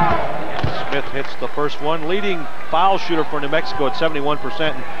 Smith hits the first one, leading foul shooter for New Mexico at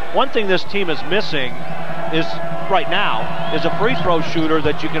 71%. And one thing this team is missing is, right now, is a free throw shooter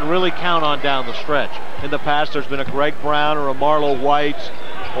that you can really count on down the stretch. In the past, there's been a Greg Brown or a Marlo White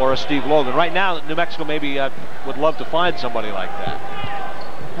or a Steve Logan. Right now, New Mexico maybe would love to find somebody like that.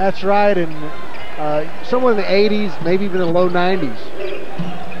 That's right, and somewhere in the 80s, maybe even the low 90s.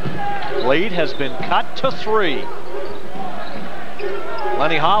 Lead has been cut to 3.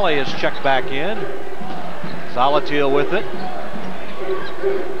 Lenny Holly is checked back in. Zalatil with it.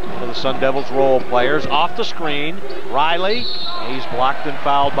 For the Sun Devils role players. Off the screen, Riley. He's blocked and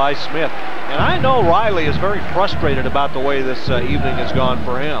fouled by Smith. And I know Riley is very frustrated about the way this evening has gone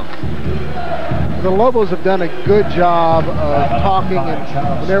for him. The Lobos have done a good job of talking,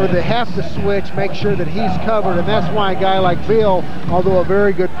 and whenever they have to switch, make sure that he's covered, and that's why a guy like Bill, although a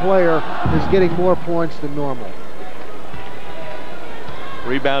very good player, is getting more points than normal.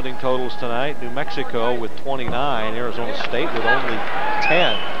 Rebounding totals tonight, New Mexico with 29, Arizona State with only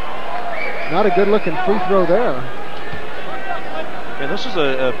 10. Not a good-looking free throw there. And this is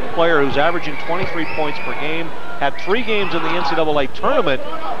a player who's averaging 23 points per game, had 3 games in the NCAA tournament.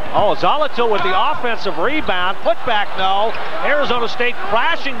 Oh, Zalatil with the offensive rebound. Put back, no. Arizona State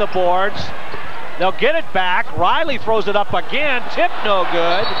crashing the boards. They'll get it back. Riley throws it up again. Tip no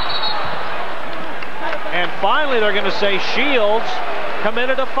good. And finally, they're going to say Shields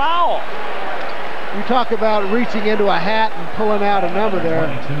committed a foul. You talk about reaching into a hat and pulling out a number there.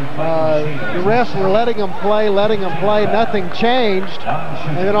 The refs were letting them play. Nothing changed.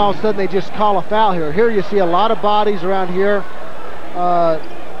 And then all of a sudden they just call a foul here. Here you see a lot of bodies around here.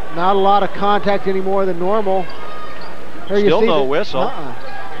 Not a lot of contact any more than normal. Here Still you see no whistle.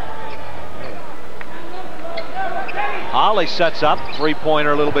 Holly sets up,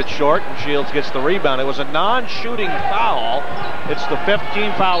 three-pointer a little bit short, and Shields gets the rebound. It was a non-shooting foul. It's the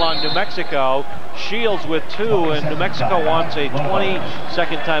 15th foul on New Mexico. Shields with 2, and New Mexico wants a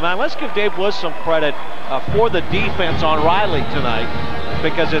 20-second timeout. Let's give Dave Bliss some credit for the defense on Riley tonight,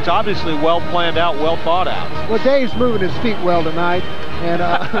 because it's obviously well planned out, well thought out. Well, Dave's moving his feet well tonight, and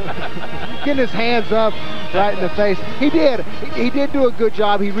getting his hands up right in the face. He did do a good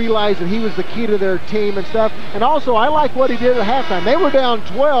job. He realized that he was the key to their team and stuff. And also, I like what he did at halftime. They were down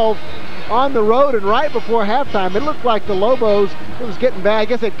 12 on the road, and right before halftime, it looked like the Lobos, it was getting bad. I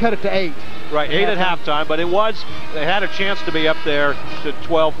guess they'd cut it to 8. Right, 8 at halftime, but they had a chance to be up there to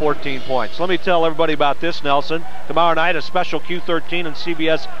 12, 14 points. Let me tell everybody about this, Nelson. Tomorrow night, a special Q13 and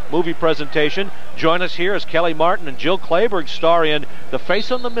CBS movie presentation. Join us here as Kelly Martin and Jill Clayburgh star in The Face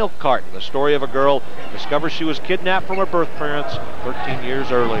on the Milk Carton, the story of a girl who discovers she was kidnapped from her birth parents 13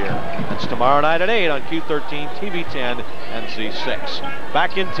 years earlier. That's tomorrow night at 8 on Q13, TV 10, and Z6.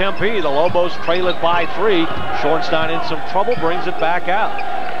 Back in Tempe, the Lobos trail it by 3. Schornstein in some trouble, brings it back out.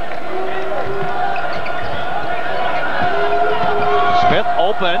 Smith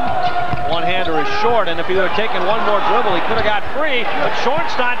open, one-hander is short, and if he would have taken one more dribble, he could have got free, but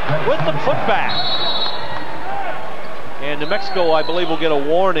Schornstein with the putback. And New Mexico, I believe, will get a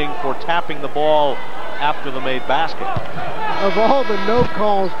warning for tapping the ball after the made basket. Of all the no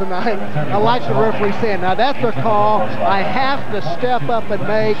calls tonight, I like the referee saying, now that's a call I have to step up and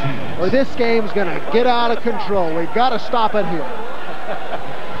make, or this game's going to get out of control. We've got to stop it here.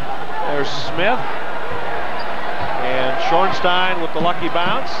 There's Smith. And Schornstein with the lucky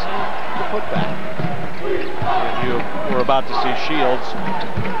bounce, the putback. And we're about to see Shields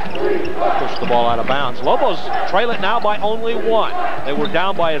push the ball out of bounds. Lobos trail it now by only 1. They were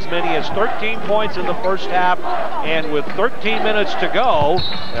down by as many as 13 points in the first half, and with 13 minutes to go,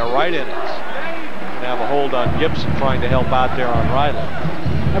 they're right in it. They have a hold on Gibson trying to help out there on Riley.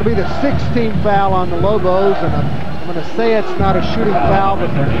 That'll be the 16th foul on the Lobos, and I'm going to say it's not a shooting foul, but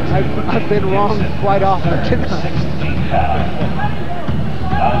I've been wrong quite often tonight.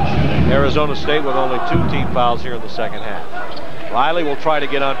 Arizona State with only 2 team fouls here in the second half. Riley will try to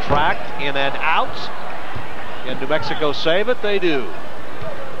get on track, in and out. Can New Mexico save it? They do.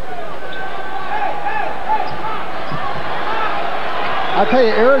 I'll tell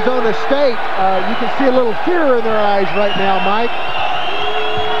you, Arizona State, you can see a little fear in their eyes right now, Mike.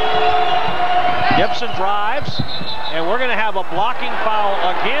 Gibson drives, and we're going to have a blocking foul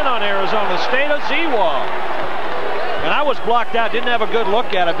again on Arizona State. Aziwa. And I was blocked out, didn't have a good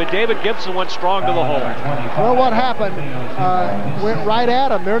look at it, but David Gibson went strong to the hole. Well, what happened? Went right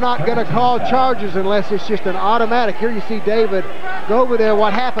at him. They're not going to call charges unless it's just an automatic. Here you see David go over there.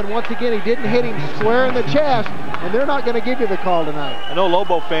 What happened? Once again, he didn't hit him square in the chest, and they're not going to give you the call tonight. I know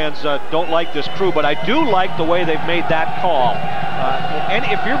Lobo fans don't like this crew, but I do like the way they've made that call. And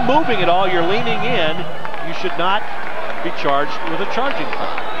if you're moving at all, you're leaning in, you should not be charged with a charging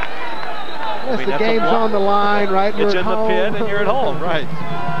foul. Yes, the game's on the line, right? It's in the pit, and you're at home, right?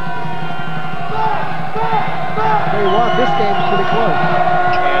 Tell you what, this game's pretty close.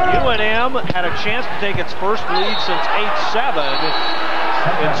 And UNM had a chance to take its first lead since 8-7.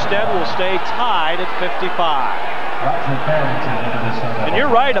 Instead, will stay tied at 55. And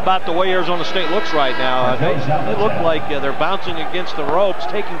you're right about the way Arizona State looks right now. They look like they're bouncing against the ropes,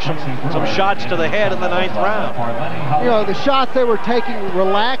 taking some shots to the head in the 9th round. You know, the shots they were taking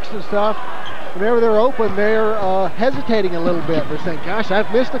relaxed and stuff. Whenever they're open, they're hesitating a little bit. They're saying, gosh,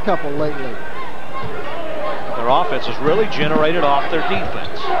 I've missed a couple lately. They're offense is really generated off their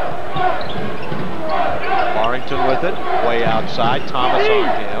defense. Barrington with it, way outside. Thomas on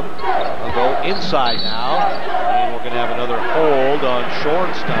him. They'll go inside now. And we're going to have another hold on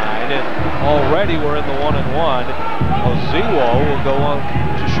Schornstein. And already we're in the 1-and-1. Oziwo will go on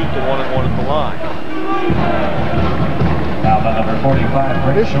to shoot the 1-and-1 at the line. Foul by number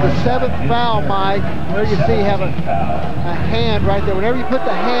 45. This is the 7th foul, Mike. There you see have a hand right there. Whenever you put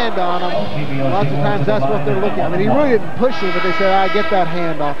the hand on him, lots of times that's what they're looking at. I mean, he really didn't push him, but they said, I get that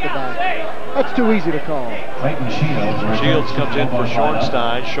hand off the back. That's too easy to call. Shields comes in for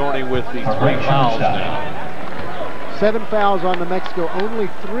Schornstein. Shorty with the 3 fouls now. 7 fouls on New Mexico, only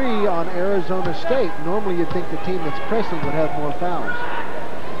 3 on Arizona State. Normally you'd think the team that's pressing would have more fouls.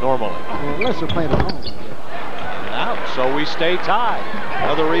 Normally. Well, unless they're playing at home. Now, so we stay tied.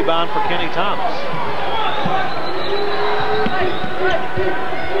 Another rebound for Kenny Thomas.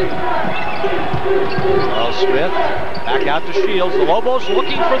 Well, Smith back out to Shields. The Lobos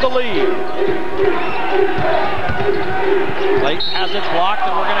looking for the lead. Lake has it blocked,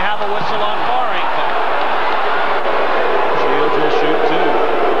 and we're going to have a whistle on Barrington. Shields will shoot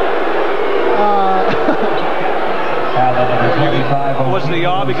 2. Was the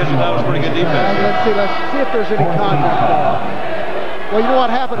yaw because that was pretty good defense? Let's see if there's any contact there. Well, you know what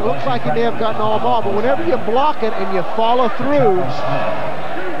happened? It looks like he may have gotten all ball, but whenever you block it and you follow through,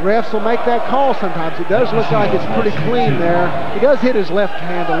 refs will make that call sometimes. It does look like it's pretty clean there. He does hit his left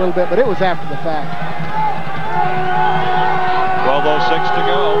hand a little bit, but it was after the fact. 12:06 to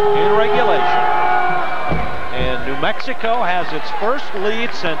go in regulation. And New Mexico has its first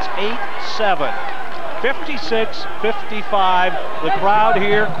lead since 8-7. 56-55. The crowd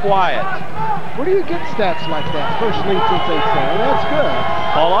here quiet. Where do you get stats like that? First lead since 8-7. That's good.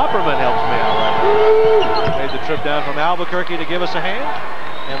 Paul Opperman helps me out right now. Made the trip down from Albuquerque to give us a hand.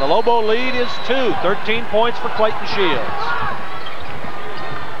 And the Lobo lead is 2. 13 points for Clayton Shields.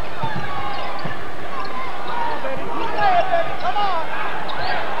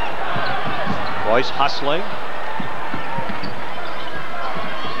 Royce hustling.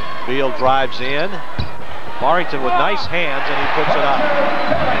 Beal drives in. Barrington with nice hands, and he puts it up.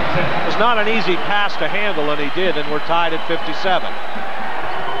 It was not an easy pass to handle, and he did, and we're tied at 57.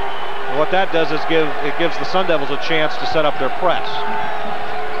 And what that does is gives the Sun Devils a chance to set up their press.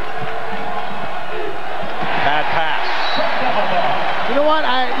 Bad pass. You know what?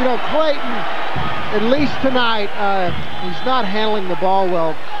 Clayton, at least tonight, he's not handling the ball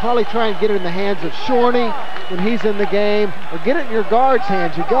well. Probably try and get it in the hands of Shorney when he's in the game, or get it in your guards'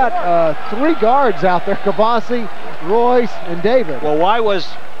 hands. You've got 3 guards out there, Kavasi, Royce, and David. Well, why was,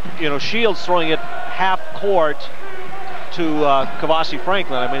 Shields throwing it half court to Kavasi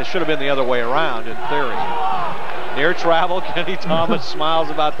Franklin? I mean, it should have been the other way around in theory. Near travel, Kenny Thomas smiles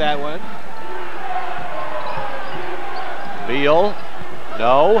about that one. Beal,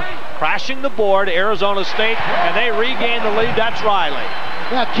 no. Crashing the board, Arizona State, and they regain the lead. That's Riley.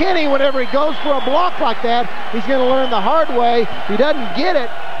 Now, Kenny, whenever he goes for a block like that, he's going to learn the hard way. If he doesn't get it,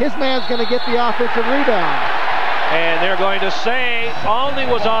 his man's going to get the offensive rebound. And they're going to say Olney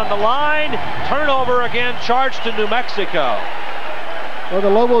was on the line. Turnover again, charged to New Mexico. Well, the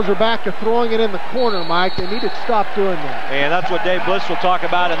Lobos are back to throwing it in the corner, Mike. They need to stop doing that. And that's what Dave Bliss will talk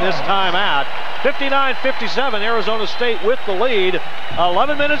about in this timeout. 59-57, Arizona State with the lead.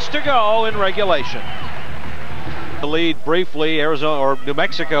 11 minutes to go in regulation. The lead briefly, New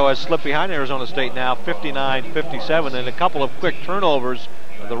Mexico has slipped behind Arizona State now, 59-57, and a couple of quick turnovers.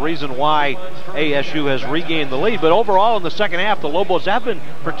 The reason why ASU has regained the lead. But overall in the second half, the Lobos have been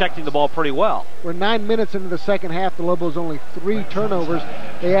protecting the ball pretty well. We're 9 minutes into the second half. The Lobos only 3 turnovers.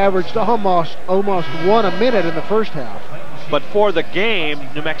 They averaged almost 1 a minute in the first half. But for the game,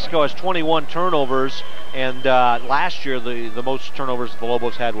 New Mexico has 21 turnovers, and last year the most turnovers the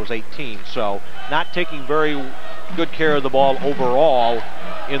Lobos had was 18. So not taking very good care of the ball overall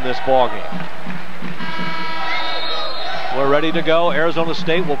in this ball game. We're ready to go. Arizona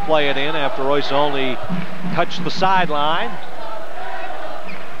State will play it in after Royce only touched the sideline.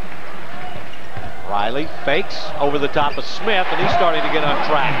 Riley fakes over the top of Smith, and he's starting to get on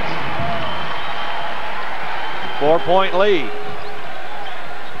track. 4-point lead.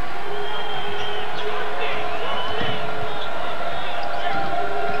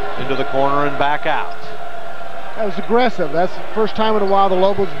 Into the corner and back out. That was aggressive. That's the first time in a while the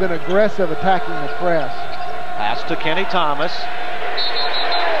Lobos have been aggressive attacking the press. Pass to Kenny Thomas.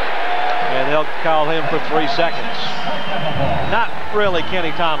 And they'll call him for 3 seconds. Not really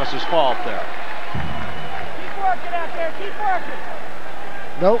Kenny Thomas's fault there. Keep working out there, keep working.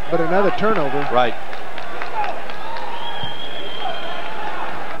 Nope, but another turnover. Right.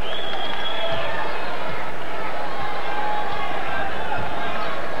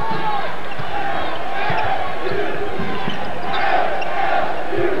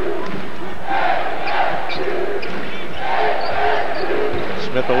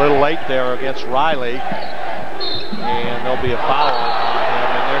 late there against Riley. And there'll be a foul on him.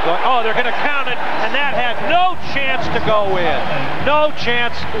 And they're going to count it. And that had no chance to go in. No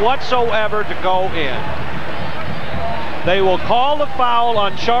chance whatsoever to go in. They will call the foul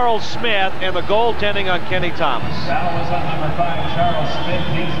on Charles Smith and the goaltending on Kenny Thomas. Foul was on number 5, Charles Smith.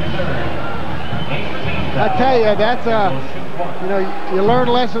 He's third. 18 I tell you, that's you know, you learn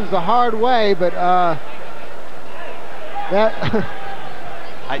lessons the hard way, but that.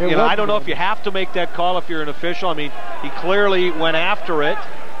 I don't know if you have to make that call if you're an official. I mean, he clearly went after it,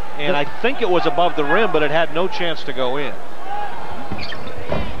 and I think it was above the rim, but it had no chance to go in.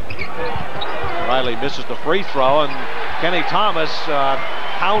 Riley misses the free throw, and Kenny Thomas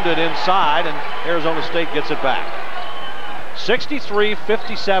pounded inside, and Arizona State gets it back.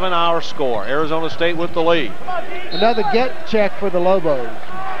 63-57 our score. Arizona State with the lead. Another get check for the Lobos.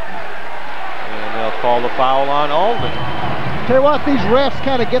 And they'll call the foul on Alden. Tell you what, these refs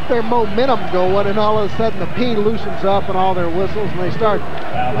kind of get their momentum going, and all of a sudden the P loosens up and all their whistles, and they start,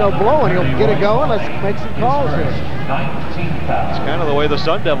 blowing. He'll get it going. Let's make some calls here. It's kind of the way the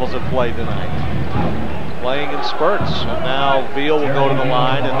Sun Devils have played tonight. Playing in spurts. And now Veal will go to the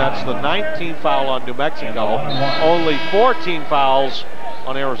line, and that's the 19th foul on New Mexico. Only 14 fouls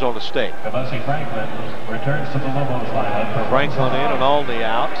on Arizona State. Franklin returns to the Lobos lineup. Franklin in and Olney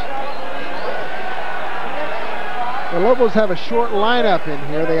out. The Lobos have a short lineup in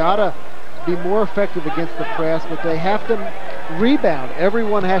here. They ought to be more effective against the press, but they have to rebound.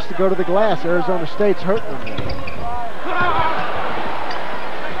 Everyone has to go to the glass. Arizona State's hurting them.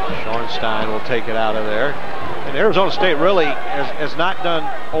 Schornstein will take it out of there. And Arizona State really has not done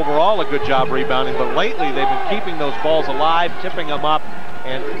overall a good job rebounding, but lately they've been keeping those balls alive, tipping them up,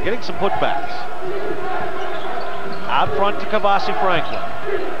 and getting some putbacks. Out front to Kavasi Franklin.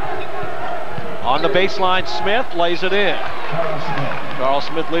 On the baseline, Smith lays it in. Charles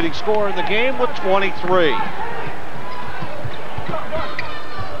Smith leading scorer in the game with 23.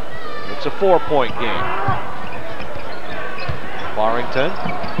 It's a 4-point game. Barrington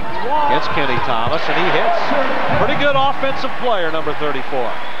against Kenny Thomas, and he hits. Pretty good offensive player, number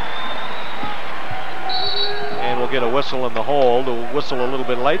 34. And we'll get a whistle in the hole. The whistle a little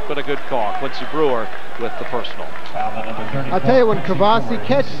bit late, but a good call. Quincy Brewer with the personal. I'll tell you, when Kavasi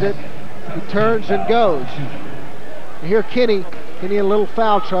catches it, he turns and goes. Here Kenny in a little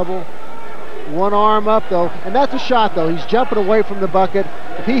foul trouble. One arm up though, and that's a shot though. He's jumping away from the bucket.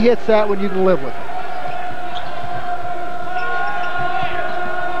 If he hits that one, you can live with it.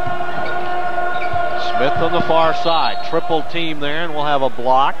 Smith on the far side, triple team there, and we'll have a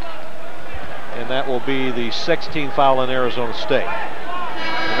block. And that will be the 16th foul in Arizona State.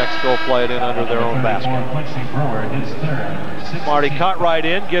 New Mexico play it in under their own basket. Marty Cutright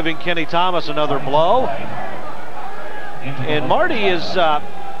in, giving Kenny Thomas another blow. And Marty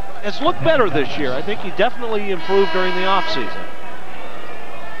has looked better this year. I think he definitely improved during the offseason.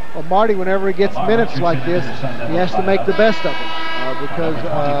 Well, Marty, whenever he gets minutes like this, he has to make the best of them. Because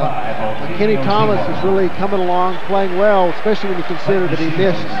Kenny Thomas is really coming along, playing well, especially when you consider that he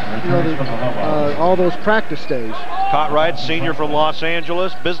missed, all those practice days. Cutright, senior from Los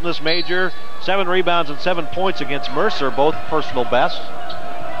Angeles, business major, 7 rebounds and 7 points against Mercer, both personal bests.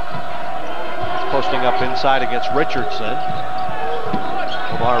 Posting up inside against Richardson.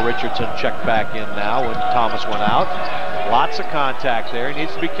 Lamar Richardson checked back in now when Thomas went out. Lots of contact there. He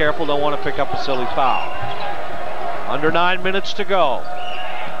needs to be careful, don't want to pick up a silly foul. Under 9 minutes to go.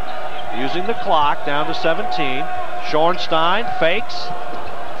 Using the clock down to 17. Schornstein fakes,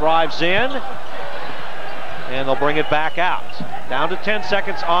 drives in, and they'll bring it back out. Down to 10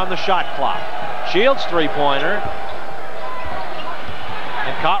 seconds on the shot clock. Shields three-pointer.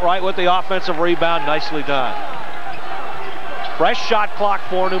 And Cutright with the offensive rebound, nicely done. Fresh shot clock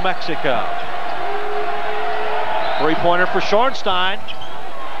for New Mexico. Three-pointer for Schornstein.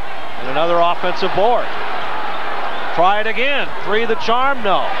 And another offensive board. Try it again. 3 the charm?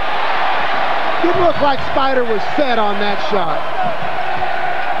 No. Didn't look like Spider was set on that shot.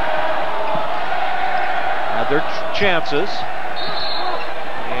 Had their chances.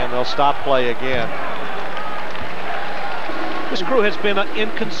 And they'll stop play again. This crew has been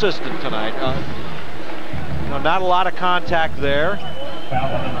inconsistent tonight. Not a lot of contact there.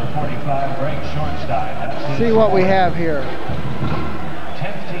 Foul on number 45, Greg Schornstein. See what we have here.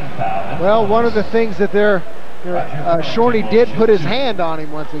 10th foul. Well, one of the things that Shorty did put his hand on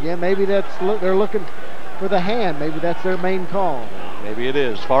him once again. Maybe they're looking for the hand. Maybe that's their main call. Maybe it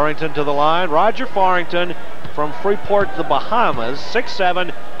is. Farrington to the line. Roger Farrington from Freeport, the Bahamas.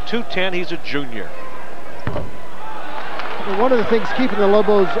 6'7", 210. He's a junior. One of the things keeping the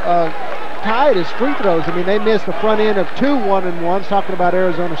Lobos tied as free throws. I mean, they missed the front end of 2 1-and-1s, talking about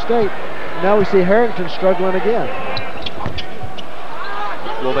Arizona State. Now we see Harrington struggling again.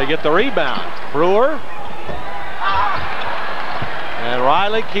 Will they get the rebound? Brewer. And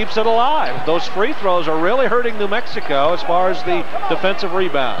Riley keeps it alive. Those free throws are really hurting New Mexico as far as the defensive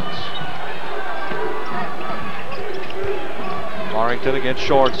rebounds. Warrington against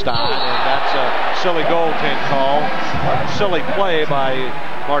Shortstein, and that's a silly goaltend call. Silly play by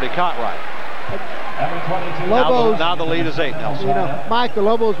Marty Cartwright. Lobos, now the lead is 8, Nelson. You know, Mike, the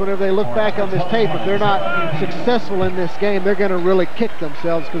Lobos, whenever they look back on this tape, if they're not successful in this game, they're going to really kick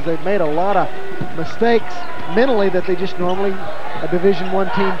themselves because they've made a lot of mistakes mentally that they just normally, a Division I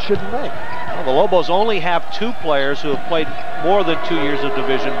team shouldn't make. Well, the Lobos only have 2 players who have played more than 2 years of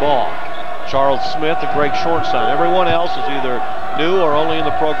division ball. Charles Smith and Greg Shortstein. Everyone else is either new or only in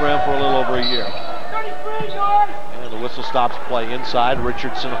the program for a little over a year. And the whistle stops play inside.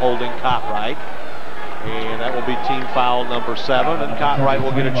 Richardson holding Cartwright. And that will be team foul number 7. And Cartwright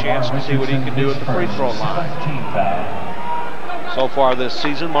will get a chance to see what he can do at the free throw line. So far this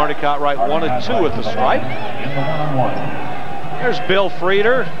season, Marty Cartwright 1 and 2 at the stripe. There's Bill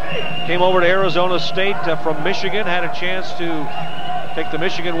Frieder. Came over to Arizona State from Michigan. Had a chance to take the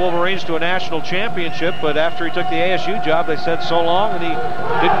Michigan Wolverines to a national championship, but after he took the ASU job, they said so long, and he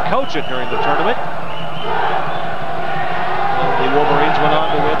didn't coach it during the tournament. And the Wolverines went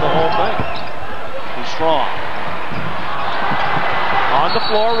on to win the whole thing. He's strong. On the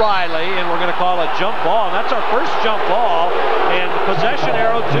floor, Riley, and we're going to call a jump ball, and that's our first jump ball, and possession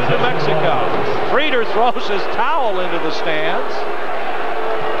arrow to New Mexico. Frieder throws his towel into the stands.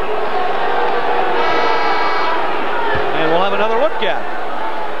 And we'll have another look at it.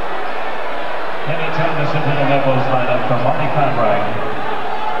 Kenny Thomas into the Lobos lineup for Marty Cartwright.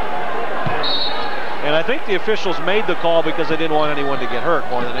 And I think the officials made the call because they didn't want anyone to get hurt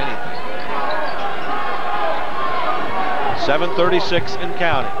more than anything. 7:36 and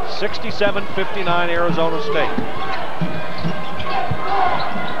counting. 67-59 Arizona State.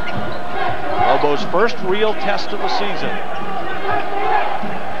 Lobos' first real test of the season.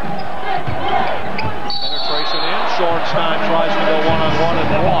 Penetration in. Shornstein tries to go one-on-one and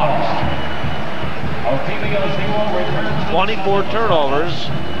walks. 24 turnovers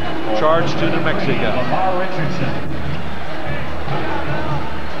charged to New Mexico.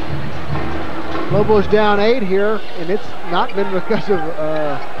 Lobos down 8 here, and it's not been because of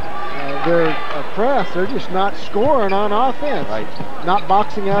their press. They're just not scoring on offense. Right. Not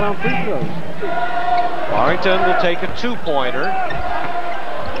boxing out on free throws. Warrington will take a 2-pointer.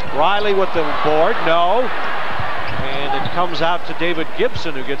 Riley with the board, no. And it comes out to David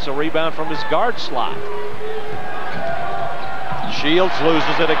Gibson, who gets a rebound from his guard slot. Shields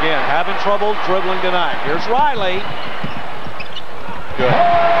loses it again. Having trouble dribbling tonight. Here's Riley. Good.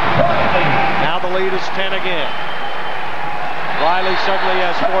 Now the lead is 10 again. Riley suddenly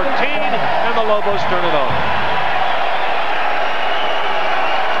has 14, and the Lobos turn it over.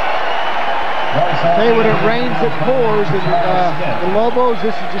 Hey, when it rains, it pours, and the Lobos,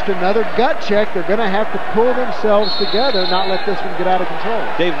 this is just another gut check. They're going to have to pull themselves together, not let this one get out of control.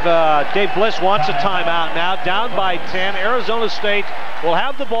 Dave Bliss wants a timeout now, down by 10. Arizona State will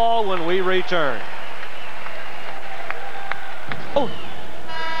have the ball when we return. Oh.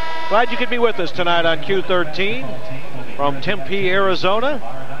 Glad you could be with us tonight on Q13 from Tempe, Arizona.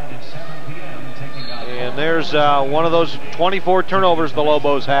 And there's one of those 24 turnovers the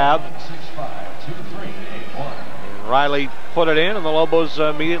Lobos have. And Riley put it in, and the Lobos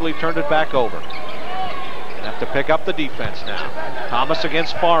immediately turned it back over. Have to pick up the defense now. Thomas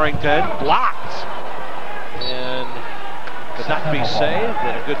against Farrington, blocked. And could not be saved,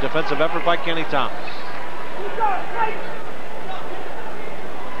 but a good defensive effort by Kenny Thomas.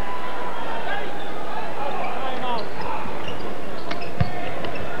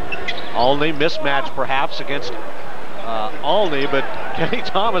 Olney, mismatch perhaps against Olney, but Kenny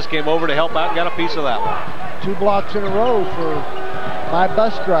Thomas came over to help out and got a piece of that one. 2 blocks in a row for my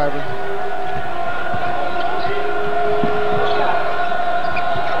bus driver.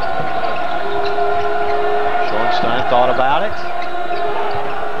 Shornstein thought about it.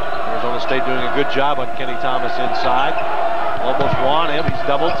 Arizona State doing a good job on Kenny Thomas inside. Lobos want him. He's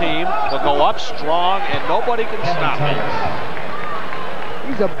double teamed. He'll go up strong, and nobody can stop him.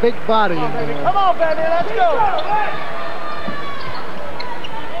 He's a big body. Come on, baby, let's go.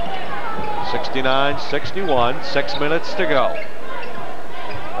 69-61, 6 minutes to go.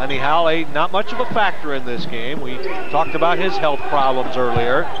 Lenny Howley, not much of a factor in this game. We talked about his health problems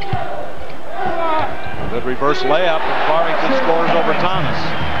earlier. Good reverse layup, and Farrington scores over Thomas.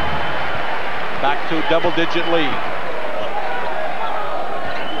 Back to a double-digit lead.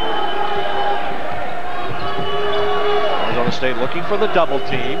 State looking for the double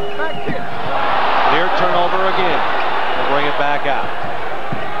team. Near turnover again. They'll bring it back out.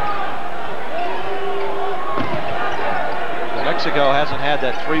 New Mexico hasn't had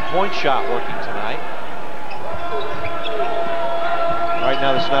that three-point shot working tonight. Right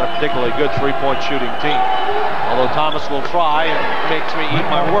now, this is not a particularly good three-point shooting team. Although Thomas will try and makes me eat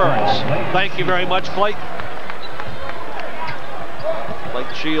my words. Thank you very much, Clayton.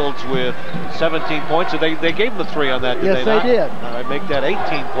 Clayton Shields with 17 points. So they gave him the three on that, did yes, they not? They did. All right, make that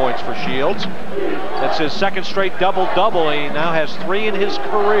 18 points for Shields. That's his second straight double-double. He now has 3 in his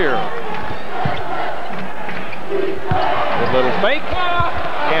career. Good little fake.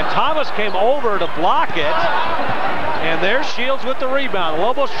 And Thomas came over to block it. And there's Shields with the rebound.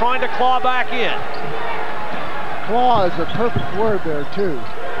 Lobos trying to claw back in. Claw is a perfect word there, too.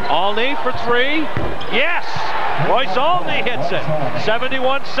 Olney for 3. Yes! Royce Olney hits it.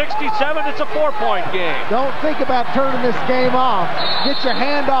 71-67. It's a 4-point game. Don't think about turning this game off. Get your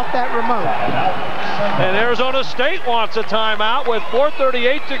hand off that remote. And Arizona State wants a timeout with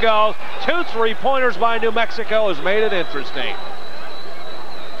 4:38 to go. 2 3-pointers by New Mexico has made it interesting.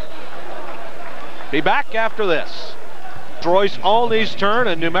 Be back after this. Royce Olney's turn,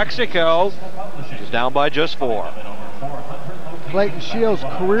 and New Mexico is down by just 4. Clayton Shields'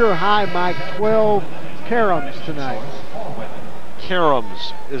 career high, Mike, 12 caroms tonight.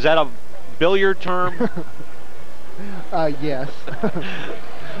 Caroms. Is that a billiard term? Yes.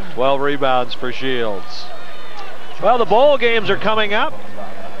 12 rebounds for Shields. Well, the bowl games are coming up,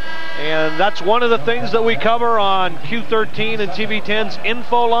 and that's one of the things that we cover on Q13 and TV10's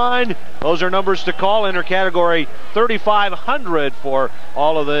info line. Those are numbers to call. Enter category 3500 for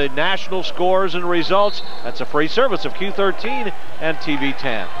all of the national scores and results. That's a free service of Q13 and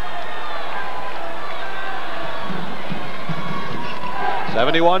TV10.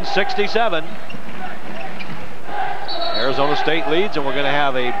 71-67. Arizona State leads, and we're going to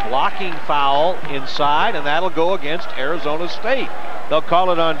have a blocking foul inside, and that'll go against Arizona State. They'll call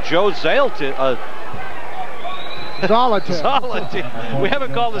it on Joe Zalatin. We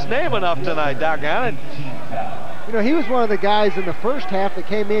haven't called his name enough tonight, doggone it. You know, he was one of the guys in the first half that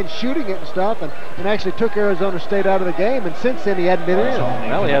came in shooting it and stuff and actually took Arizona State out of the game, and since then he hadn't been in.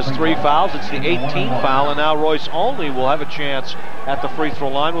 Well, he has 3 fouls. It's the 18th foul, and now Royce Olney will have a chance at the free throw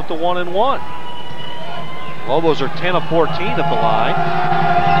line with the 1-and-1. Lobos are 10 of 14 at the line.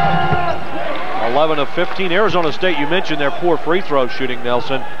 11 of 15. Arizona State, you mentioned their poor free throw shooting,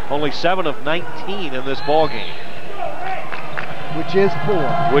 Nelson. Only 7 of 19 in this ball game. Which is poor.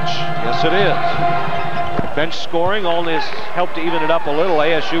 Which, yes it is. Bench scoring only has helped to even it up a little.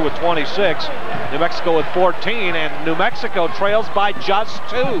 ASU with 26. New Mexico with 14. And New Mexico trails by just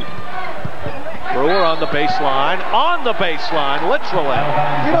 2. Brewer on the baseline, literally.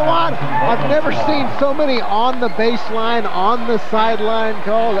 You know what? I've never seen so many on the baseline, on the sideline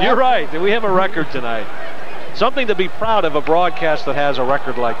calls. You're right. We have a record tonight. Something to be proud of, a broadcast that has a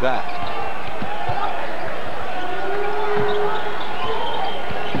record like that.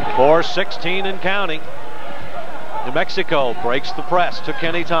 4:16 and counting. New Mexico breaks the press to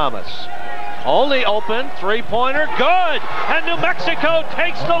Kenny Thomas. Only open, 3-pointer, good! And New Mexico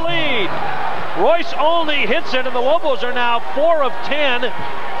takes the lead. Royce Olney hits it, and the Lobos are now 4 of 10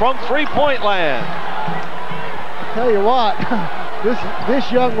 from 3-point land. Tell you what,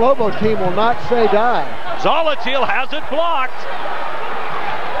 this young Lobo team will not say die. Zalatil has it blocked.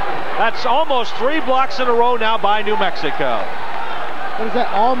 That's almost 3 blocks in a row now by New Mexico. What is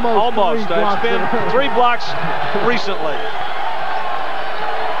that? Almost. It's been 3 blocks recently.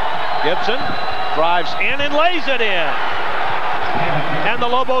 Gibson drives in and lays it in. And the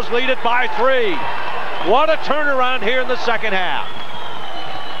Lobos lead it by 3. What a turnaround here in the second half.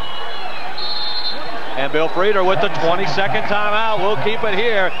 And Bill Frieder with the 22nd timeout. We'll keep it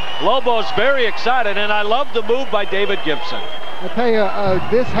here. Lobos very excited, and I love the move by David Gibson. I'll tell you,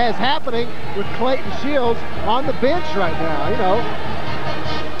 this has happening with Clayton Shields on the bench right now, you know.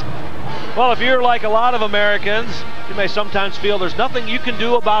 Well, if you're like a lot of Americans, you may sometimes feel there's nothing you can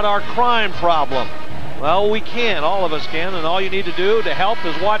do about our crime problem. Well, we can. All of us can. And all you need to do to help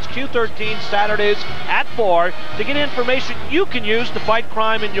is watch Q13 Saturdays at 4 to get information you can use to fight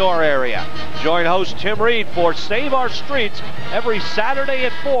crime in your area. Join host Tim Reed for Save Our Streets every Saturday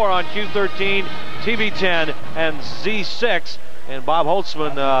at 4 on Q13, TV10, and Z6. And Bob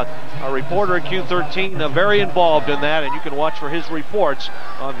Holtzman, a reporter at Q13, very involved in that, and you can watch for his reports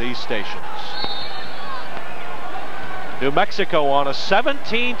on these stations. New Mexico on a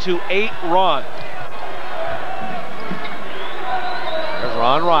 17-8 run. There's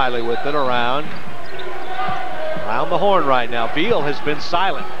Ron Riley with it around the horn right now. Beal has been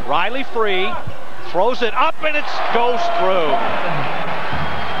silent. Riley free. Throws it up and it goes through.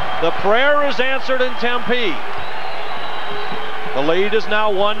 The prayer is answered in Tempe. The lead is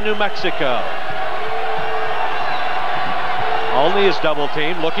now 1 New Mexico. Olney is double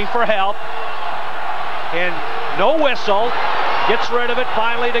teamed, looking for help. And no whistle. Gets rid of it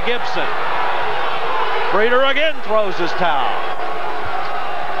finally to Gibson. Breeder again throws his towel.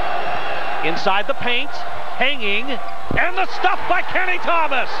 Inside the paint, hanging, and the stuff by Kenny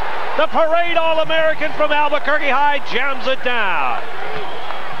Thomas. The parade All-American from Albuquerque High jams it down.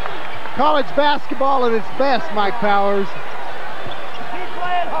 College basketball at its best, Mike Powers.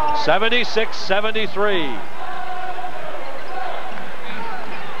 76-73.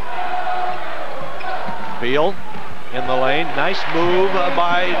 Veal in the lane. Nice move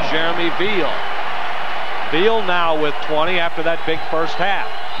by Jeremy Veal. Veal now with 20 after that big first half.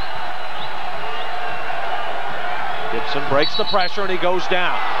 Gibson breaks the pressure and he goes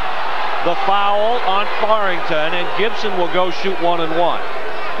down. The foul on Farrington, and Gibson will go shoot 1 and 1.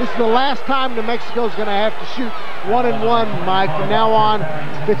 This is the last time New Mexico's going to have to shoot 1 and 1, Mike. From now on,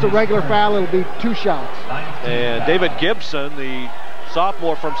 if it's a regular foul, it'll be 2 shots. And David Gibson, the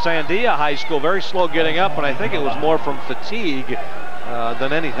sophomore from Sandia High School, very slow getting up, and I think it was more from fatigue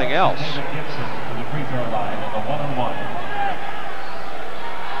than anything else. David Gibson to the free throw line at the 1-on-1.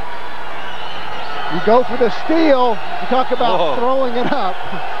 You go for the steal. You talk about throwing it up.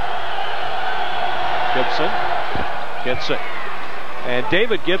 Gibson gets it. And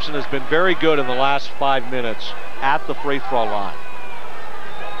David Gibson has been very good in the last 5 minutes at the free throw line.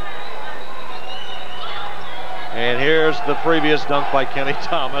 And here's the previous dunk by Kenny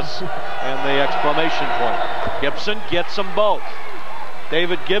Thomas and the exclamation point. Gibson gets them both.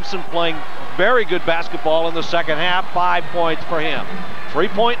 David Gibson playing very good basketball in the second half. 5 points for him.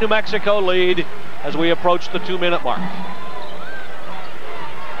 3-point New Mexico lead as we approach the 2-minute mark.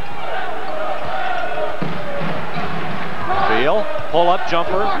 Veal, pull-up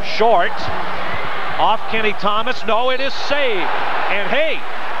jumper, short. Off Kenny Thomas. No, it is saved. And hey,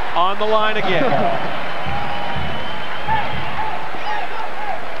 on the line again.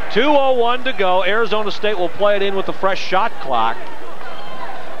 2:01 to go. Arizona State will play it in with the fresh shot clock.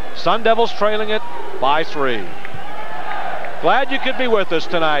 Sun Devils trailing it by 3. Glad you could be with us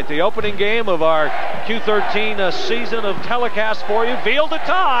tonight. The opening game of our Q13 season of telecast for you. Veal to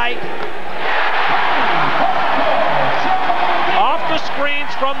tie. Off the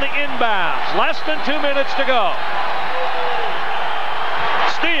screens from the inbounds. Less than 2 minutes to go.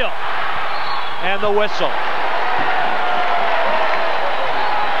 Steal. And the whistle.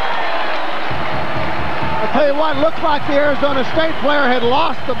 I'll tell you what, looked like the Arizona State player had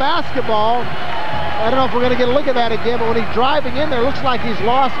lost the basketball. I don't know if we're going to get a look at that again, but when he's driving in there, looks like he's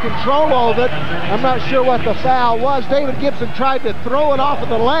lost control of it. I'm not sure what the foul was. David Gibson tried to throw it off of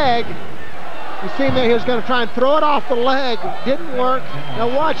the leg. You seen that he was going to try and throw it off the leg. Didn't work.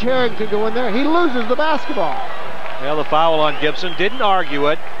 Now watch Harrington go in there. He loses the basketball. Well, the foul on Gibson. Didn't argue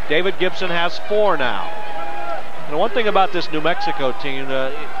it. David Gibson has 4 now. And one thing about this New Mexico team,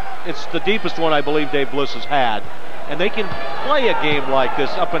 it's the deepest one I believe Dave Bliss has had. And they can play a game like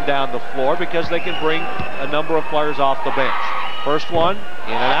this up and down the floor because they can bring a number of players off the bench. First one,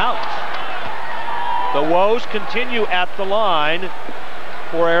 in and out. The woes continue at the line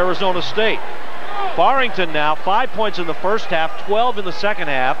for Arizona State. Farrington now, 5 points in the first half, 12 in the second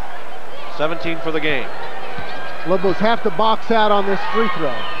half, 17 for the game. Lobos have to box out on this free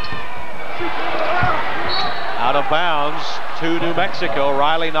throw. Out of bounds to New Mexico.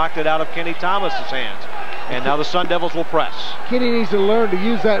 Riley knocked it out of Kenny Thomas's hands. And now the Sun Devils will press. Kenny needs to learn to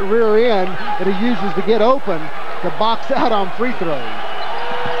use that rear end that he uses to get open to box out on free throws.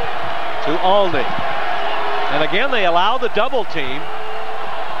 To Olney. And again, they allow the double team.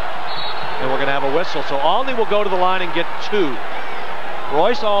 And we're going to have a whistle. So Olney will go to the line and get 2.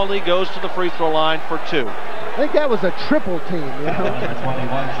 Royce Olney goes to the free throw line for 2. I think that was a triple team. You know? Number 21,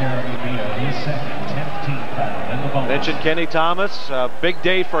 Jeremy Veal, his second 10th team foul in the bonus. Mentioned Kenny Thomas. Big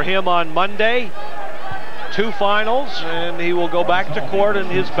day for him on Monday. 2 finals, and he will go back to court in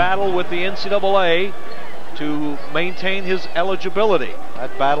his battle with the NCAA to maintain his eligibility.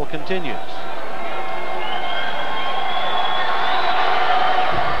 That battle continues.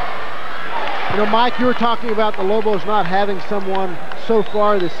 You know, Mike, you were talking about the Lobos not having someone so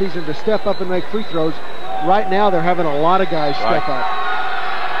far this season to step up and make free throws. Right now, they're having a lot of guys step up.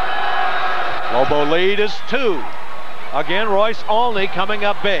 Lobo lead is 2. Again, Royce Olney coming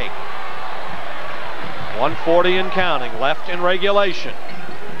up big. 140 and counting, left in regulation.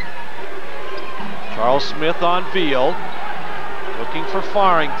 Charles Smith on Veal, looking for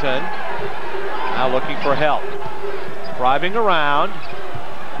Farrington. Now looking for help. Driving around.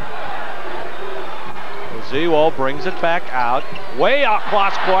 Zewell brings it back out, way out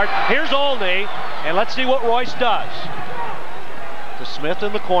cross court. Here's Olney, and let's see what Royce does. To Smith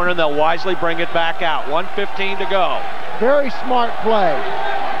in the corner, and they'll wisely bring it back out. 1:15 to go. Very smart play.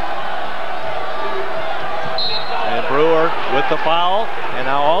 And Brewer with the foul, and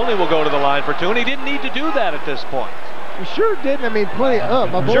now Olney will go to the line for two, and he didn't need to do that at this point. He sure didn't. I mean, plenty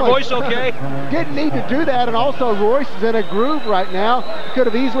of my boy. Is your voice okay? Didn't need to do that, and also Royce is in a groove right now. Could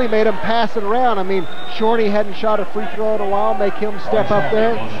have easily made him pass it around. I mean, Shorty hadn't shot a free throw in a while. Make him step up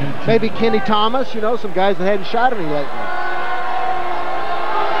there. Maybe Kenny Thomas, you know, some guys that hadn't shot any lately.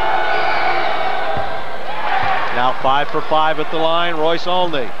 Now 5 for 5 at the line, Royce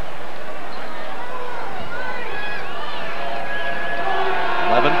Olney.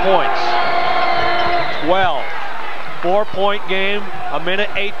 11 points. 12. 4-point game,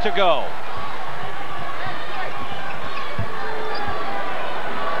 1:08 to go.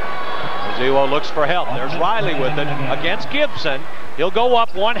 Zewell looks for help. There's Riley with it against Gibson. He'll go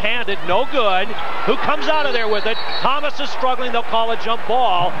up one-handed, no good. Who comes out of there with it? Thomas is struggling. They'll call a jump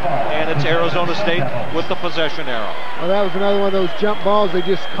ball, and it's Arizona State with the possession arrow. Well, that was another one of those jump balls they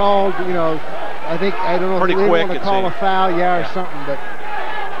just called, you know, I don't know pretty if they quick, want to call a foul, or something, but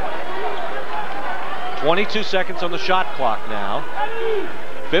 22 seconds on the shot clock now.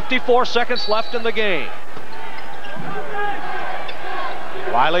 54 seconds left in the game.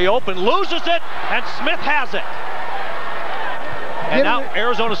 Riley open, loses it, and Smith has it. And now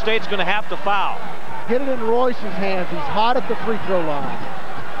Arizona State's going to have to foul. Get it in Royce's hands. He's hot at the free throw line.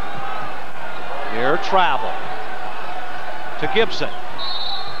 Near travel to Gibson.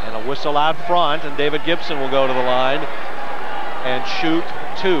 And a whistle out front, and David Gibson will go to the line and shoot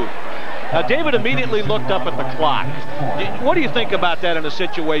two. Now, David immediately looked up at the clock. What do you think about that in a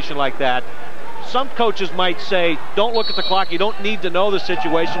situation like that? Some coaches might say, don't look at the clock. You don't need to know the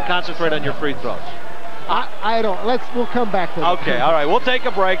situation. Concentrate on your free throws. I don't. We'll come back to that. Okay, all right. We'll take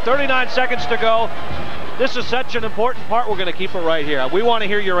a break. 39 seconds to go. This is such an important part. We're going to keep it right here. We want to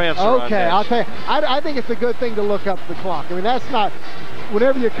hear your answer on Okay, this. I'll tell you. I think it's a good thing to look up the clock. I mean, that's not...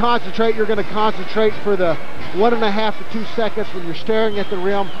 Whenever you concentrate, you're going to concentrate for the 1.5 to 2 seconds when you're staring at the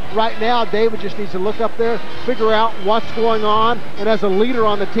rim. Right now, David just needs to look up there, figure out what's going on, and as a leader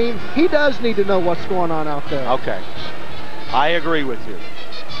on the team, he does need to know what's going on out there. Okay. I agree with you.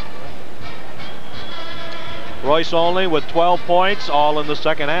 Royce Olney with 12 points, all in the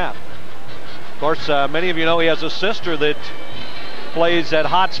second half. Of course, many of you know he has a sister that plays at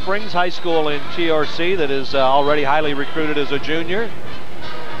Hot Springs High School in TRC that is already highly recruited as a junior.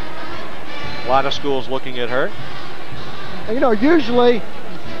 A lot of schools looking at her. And, you know, usually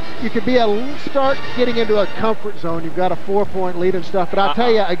you could start getting into a comfort zone. You've got a 4-point lead and stuff. But I'll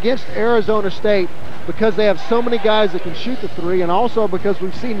tell you, against Arizona State, because they have so many guys that can shoot the three, and also because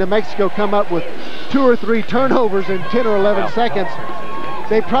we've seen New Mexico come up with 2 or 3 turnovers in 10 or 11 seconds,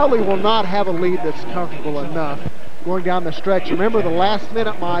 they probably will not have a lead that's comfortable enough going down the stretch. Remember, the last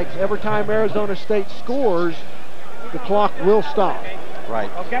minute, Mike, every time Arizona State scores, the clock will stop. Right.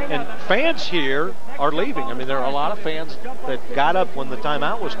 And fans here are leaving. I mean, there are a lot of fans that got up when the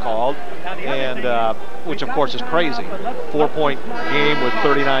timeout was called, and which, of course, is crazy. 4-point game with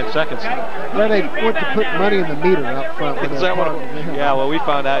 39 seconds. Well, they went to put money in the meter up front. Is that what yeah, well, we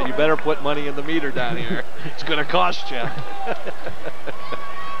found out you better put money in the meter down here. It's going to cost you.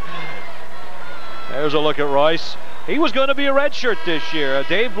 There's a look at Royce. He was going to be a redshirt this year.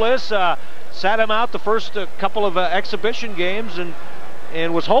 Dave Bliss sat him out the first couple of exhibition games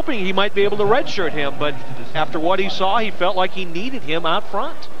and was hoping he might be able to redshirt him, but after what he saw, he felt like he needed him out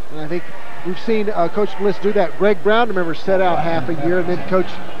front. And I think we've seen Coach Bliss do that. Greg Brown, remember, set out half a year, and then Coach...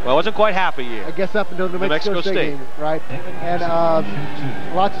 Well, it wasn't quite half a year. I guess up until the New Mexico State game, right? And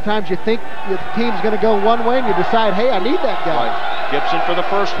lots of times you think the team's going to go one way, and you decide, hey, I need that guy. Right. Gibson for the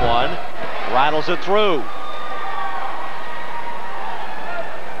first one. Rattles it through.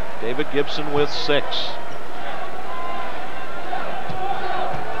 David Gibson with 6.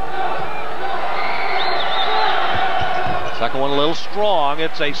 Second one a little strong.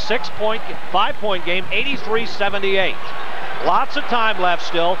 It's a 5-point game, 83-78. Lots of time left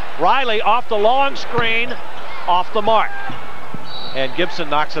still. Riley off the long screen, off the mark. And Gibson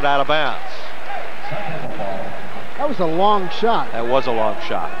knocks it out of bounds. That was a long shot. That was a long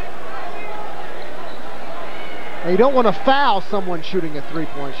shot. Now, you don't want to foul someone shooting a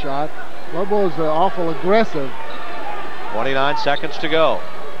 3-point shot. Lobos are awful aggressive. 29 seconds to go.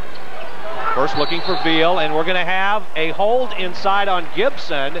 First looking for Veal, and we're going to have a hold inside on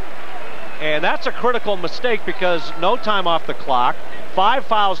Gibson. And that's a critical mistake because no time off the clock. 5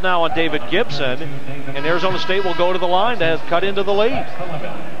 fouls now on David Gibson, and Arizona State will go to the line to cut into the lead.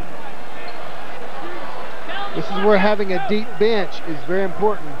 This is where having a deep bench is very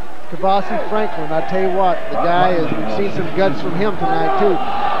important. Kavasi Franklin, I tell you what, the guy is, we've seen some guts from him tonight too.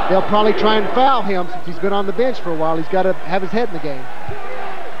 They'll probably try and foul him since he's been on the bench for a while. He's got to have his head in the game.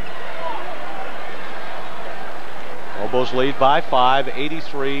 Lobos lead by 5,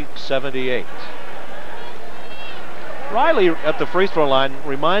 83-78. Riley at the free throw line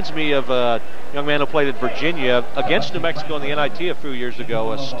reminds me of a young man who played at Virginia against New Mexico in the NIT a few years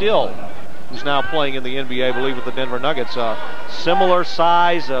ago, Still, who's now playing in the NBA, I believe, with the Denver Nuggets. Similar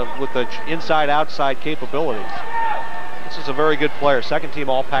size with the inside-outside capabilities. This is a very good player. Second team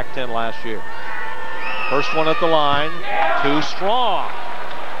All Pac-10 last year. First one at the line, too strong.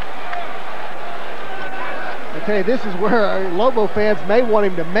 I tell you, this is where Lobo fans may want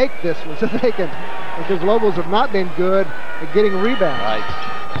him to make this one so they can, because Lobos have not been good at getting rebounds. Right.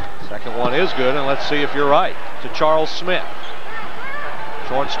 Second one is good, and let's see if you're right. To Charles Smith.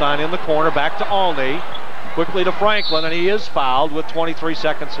 Schornstein in the corner, back to Alney. Quickly to Franklin, and he is fouled with 23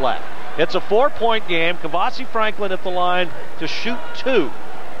 seconds left. It's a 4-point game. Kavasi Franklin at the line to shoot 2.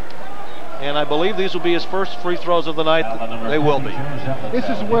 And I believe these will be his first free throws of the night. They will be. This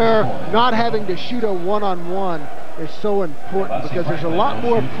is where not having to shoot a one-on-one is so important, because there's a lot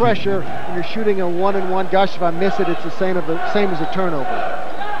more pressure when you're shooting a one-on-one. Gosh, if I miss it, it's the same as a turnover.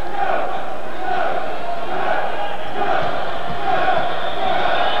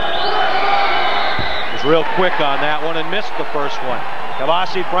 Real quick on that one and missed the first one.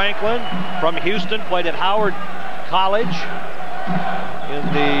 Kavasi Franklin from Houston, played at Howard College in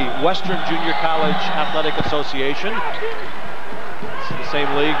the Western Junior College Athletic Association. It's the same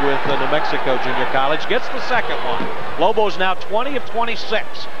league with the New Mexico Junior College. Gets the second one. Lobos now 20 of 26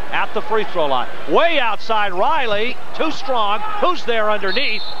 at the free throw line. Way outside Riley, too strong. Who's there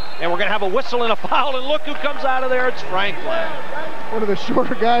underneath? And we're going to have a whistle and a foul, and look who comes out of there. It's Franklin. One of the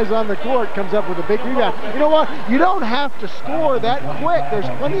shorter guys on the court comes up with a big rebound. You know what? You don't have to score that quick. There's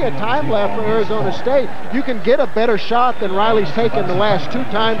plenty of time left for Arizona State. You can get a better shot than Riley's taken the last 2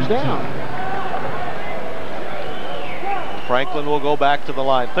 times down. Franklin will go back to the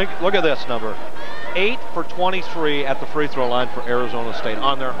line. Look at this number. 8 for 23 at the free throw line for Arizona State.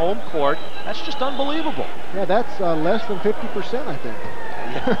 On their home court, that's just unbelievable. Yeah, that's less than 50%, I think.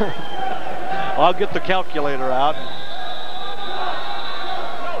 I'll get the calculator out.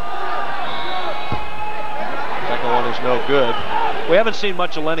 Second one is no good. We haven't seen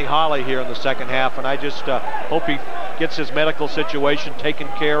much of Lenny Holly here in the second half, and I just hope he gets his medical situation taken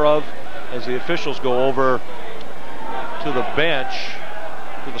care of as the officials go over to the bench,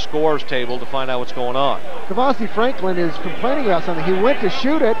 to the scorer's table, to find out what's going on. Kavasi Franklin is complaining about something. He went to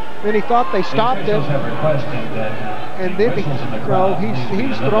shoot it, then he thought they stopped it, and then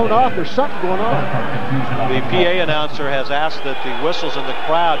he's thrown off. There's something going on. The PA announcer has asked that the whistles in the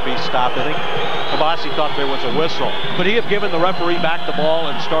crowd be stopped. I think Kavasi thought there was a whistle. Could he have given the referee back the ball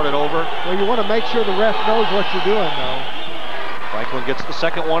and started over? Well, you want to make sure the ref knows what you're doing, though. Franklin gets the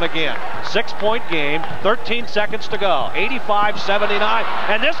second one again. 6-point game, 13 seconds to go. 85-79,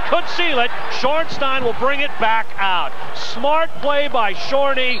 and this could seal it. Schornstein will bring it back out. Smart play by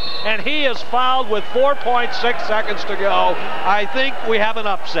Shorney, and he is fouled with 4.6 seconds to go. I think we have an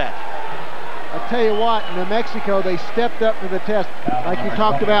upset. I tell you what, New Mexico, they stepped up to the test. Like you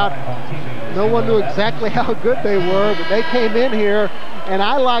talked about, no one knew exactly how good they were, but they came in here, and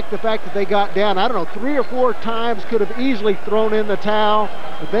I like the fact that they got down, I don't know, 3 or 4 times, could have easily thrown in the towel,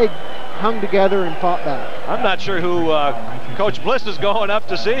 but they hung together and fought back. I'm not sure who Coach Bliss is going up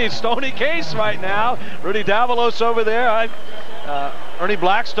to see. Stony Case right now. Rudy Davalos over there. Ernie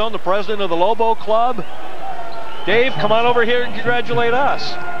Blackstone, the president of the Lobo Club. Dave, come on over here and congratulate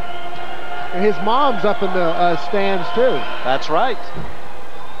us. And his mom's up in the stands, too. That's right.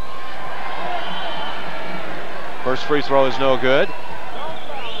 First free throw is no good.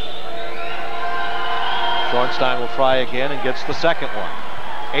 Schornstein will try again and gets the second one.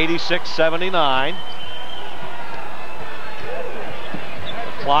 86-79.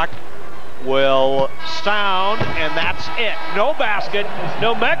 The clock will sound, and that's it. No basket.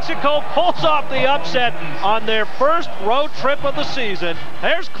 New Mexico pulls off the upset on their first road trip of the season.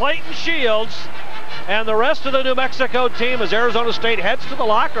 There's Clayton Shields and the rest of the New Mexico team as Arizona State heads to the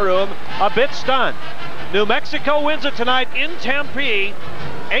locker room a bit stunned. New Mexico wins it tonight in Tempe,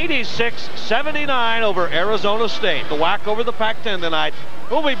 86-79 over Arizona State. The WAC over the Pac-10 tonight.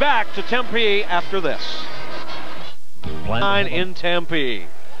 We'll be back to Tempe after this. 9 in Tempe.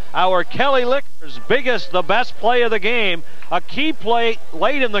 Our Kelly Liquor's biggest, the best play of the game. A key play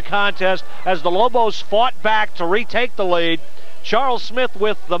late in the contest as the Lobos fought back to retake the lead. Charles Smith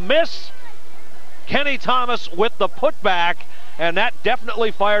with the miss. Kenny Thomas with the putback. and that definitely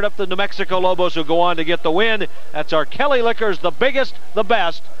fired up the New Mexico Lobos, who go on to get the win. That's our Kelly Liquors, the biggest, the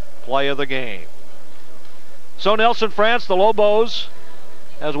best play of the game. So Nelson France, the Lobos,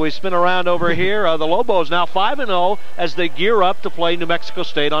 as we spin around over here, the Lobos now 5-0 as they gear up to play New Mexico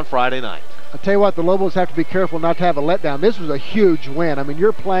State on Friday night. I'll tell you what, the Lobos have to be careful not to have a letdown. This was a huge win. I mean,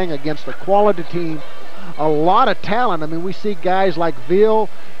 you're playing against a quality team, a lot of talent. I mean, we see guys like Veal.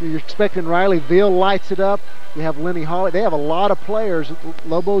 You're expecting Riley. Veal lights it up. You have Lenny Hawley. They have a lot of players.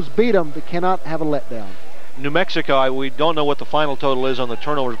 Lobos beat them. They cannot have a letdown. New Mexico, we don't know what the final total is on the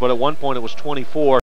turnovers, but at one point it was 24.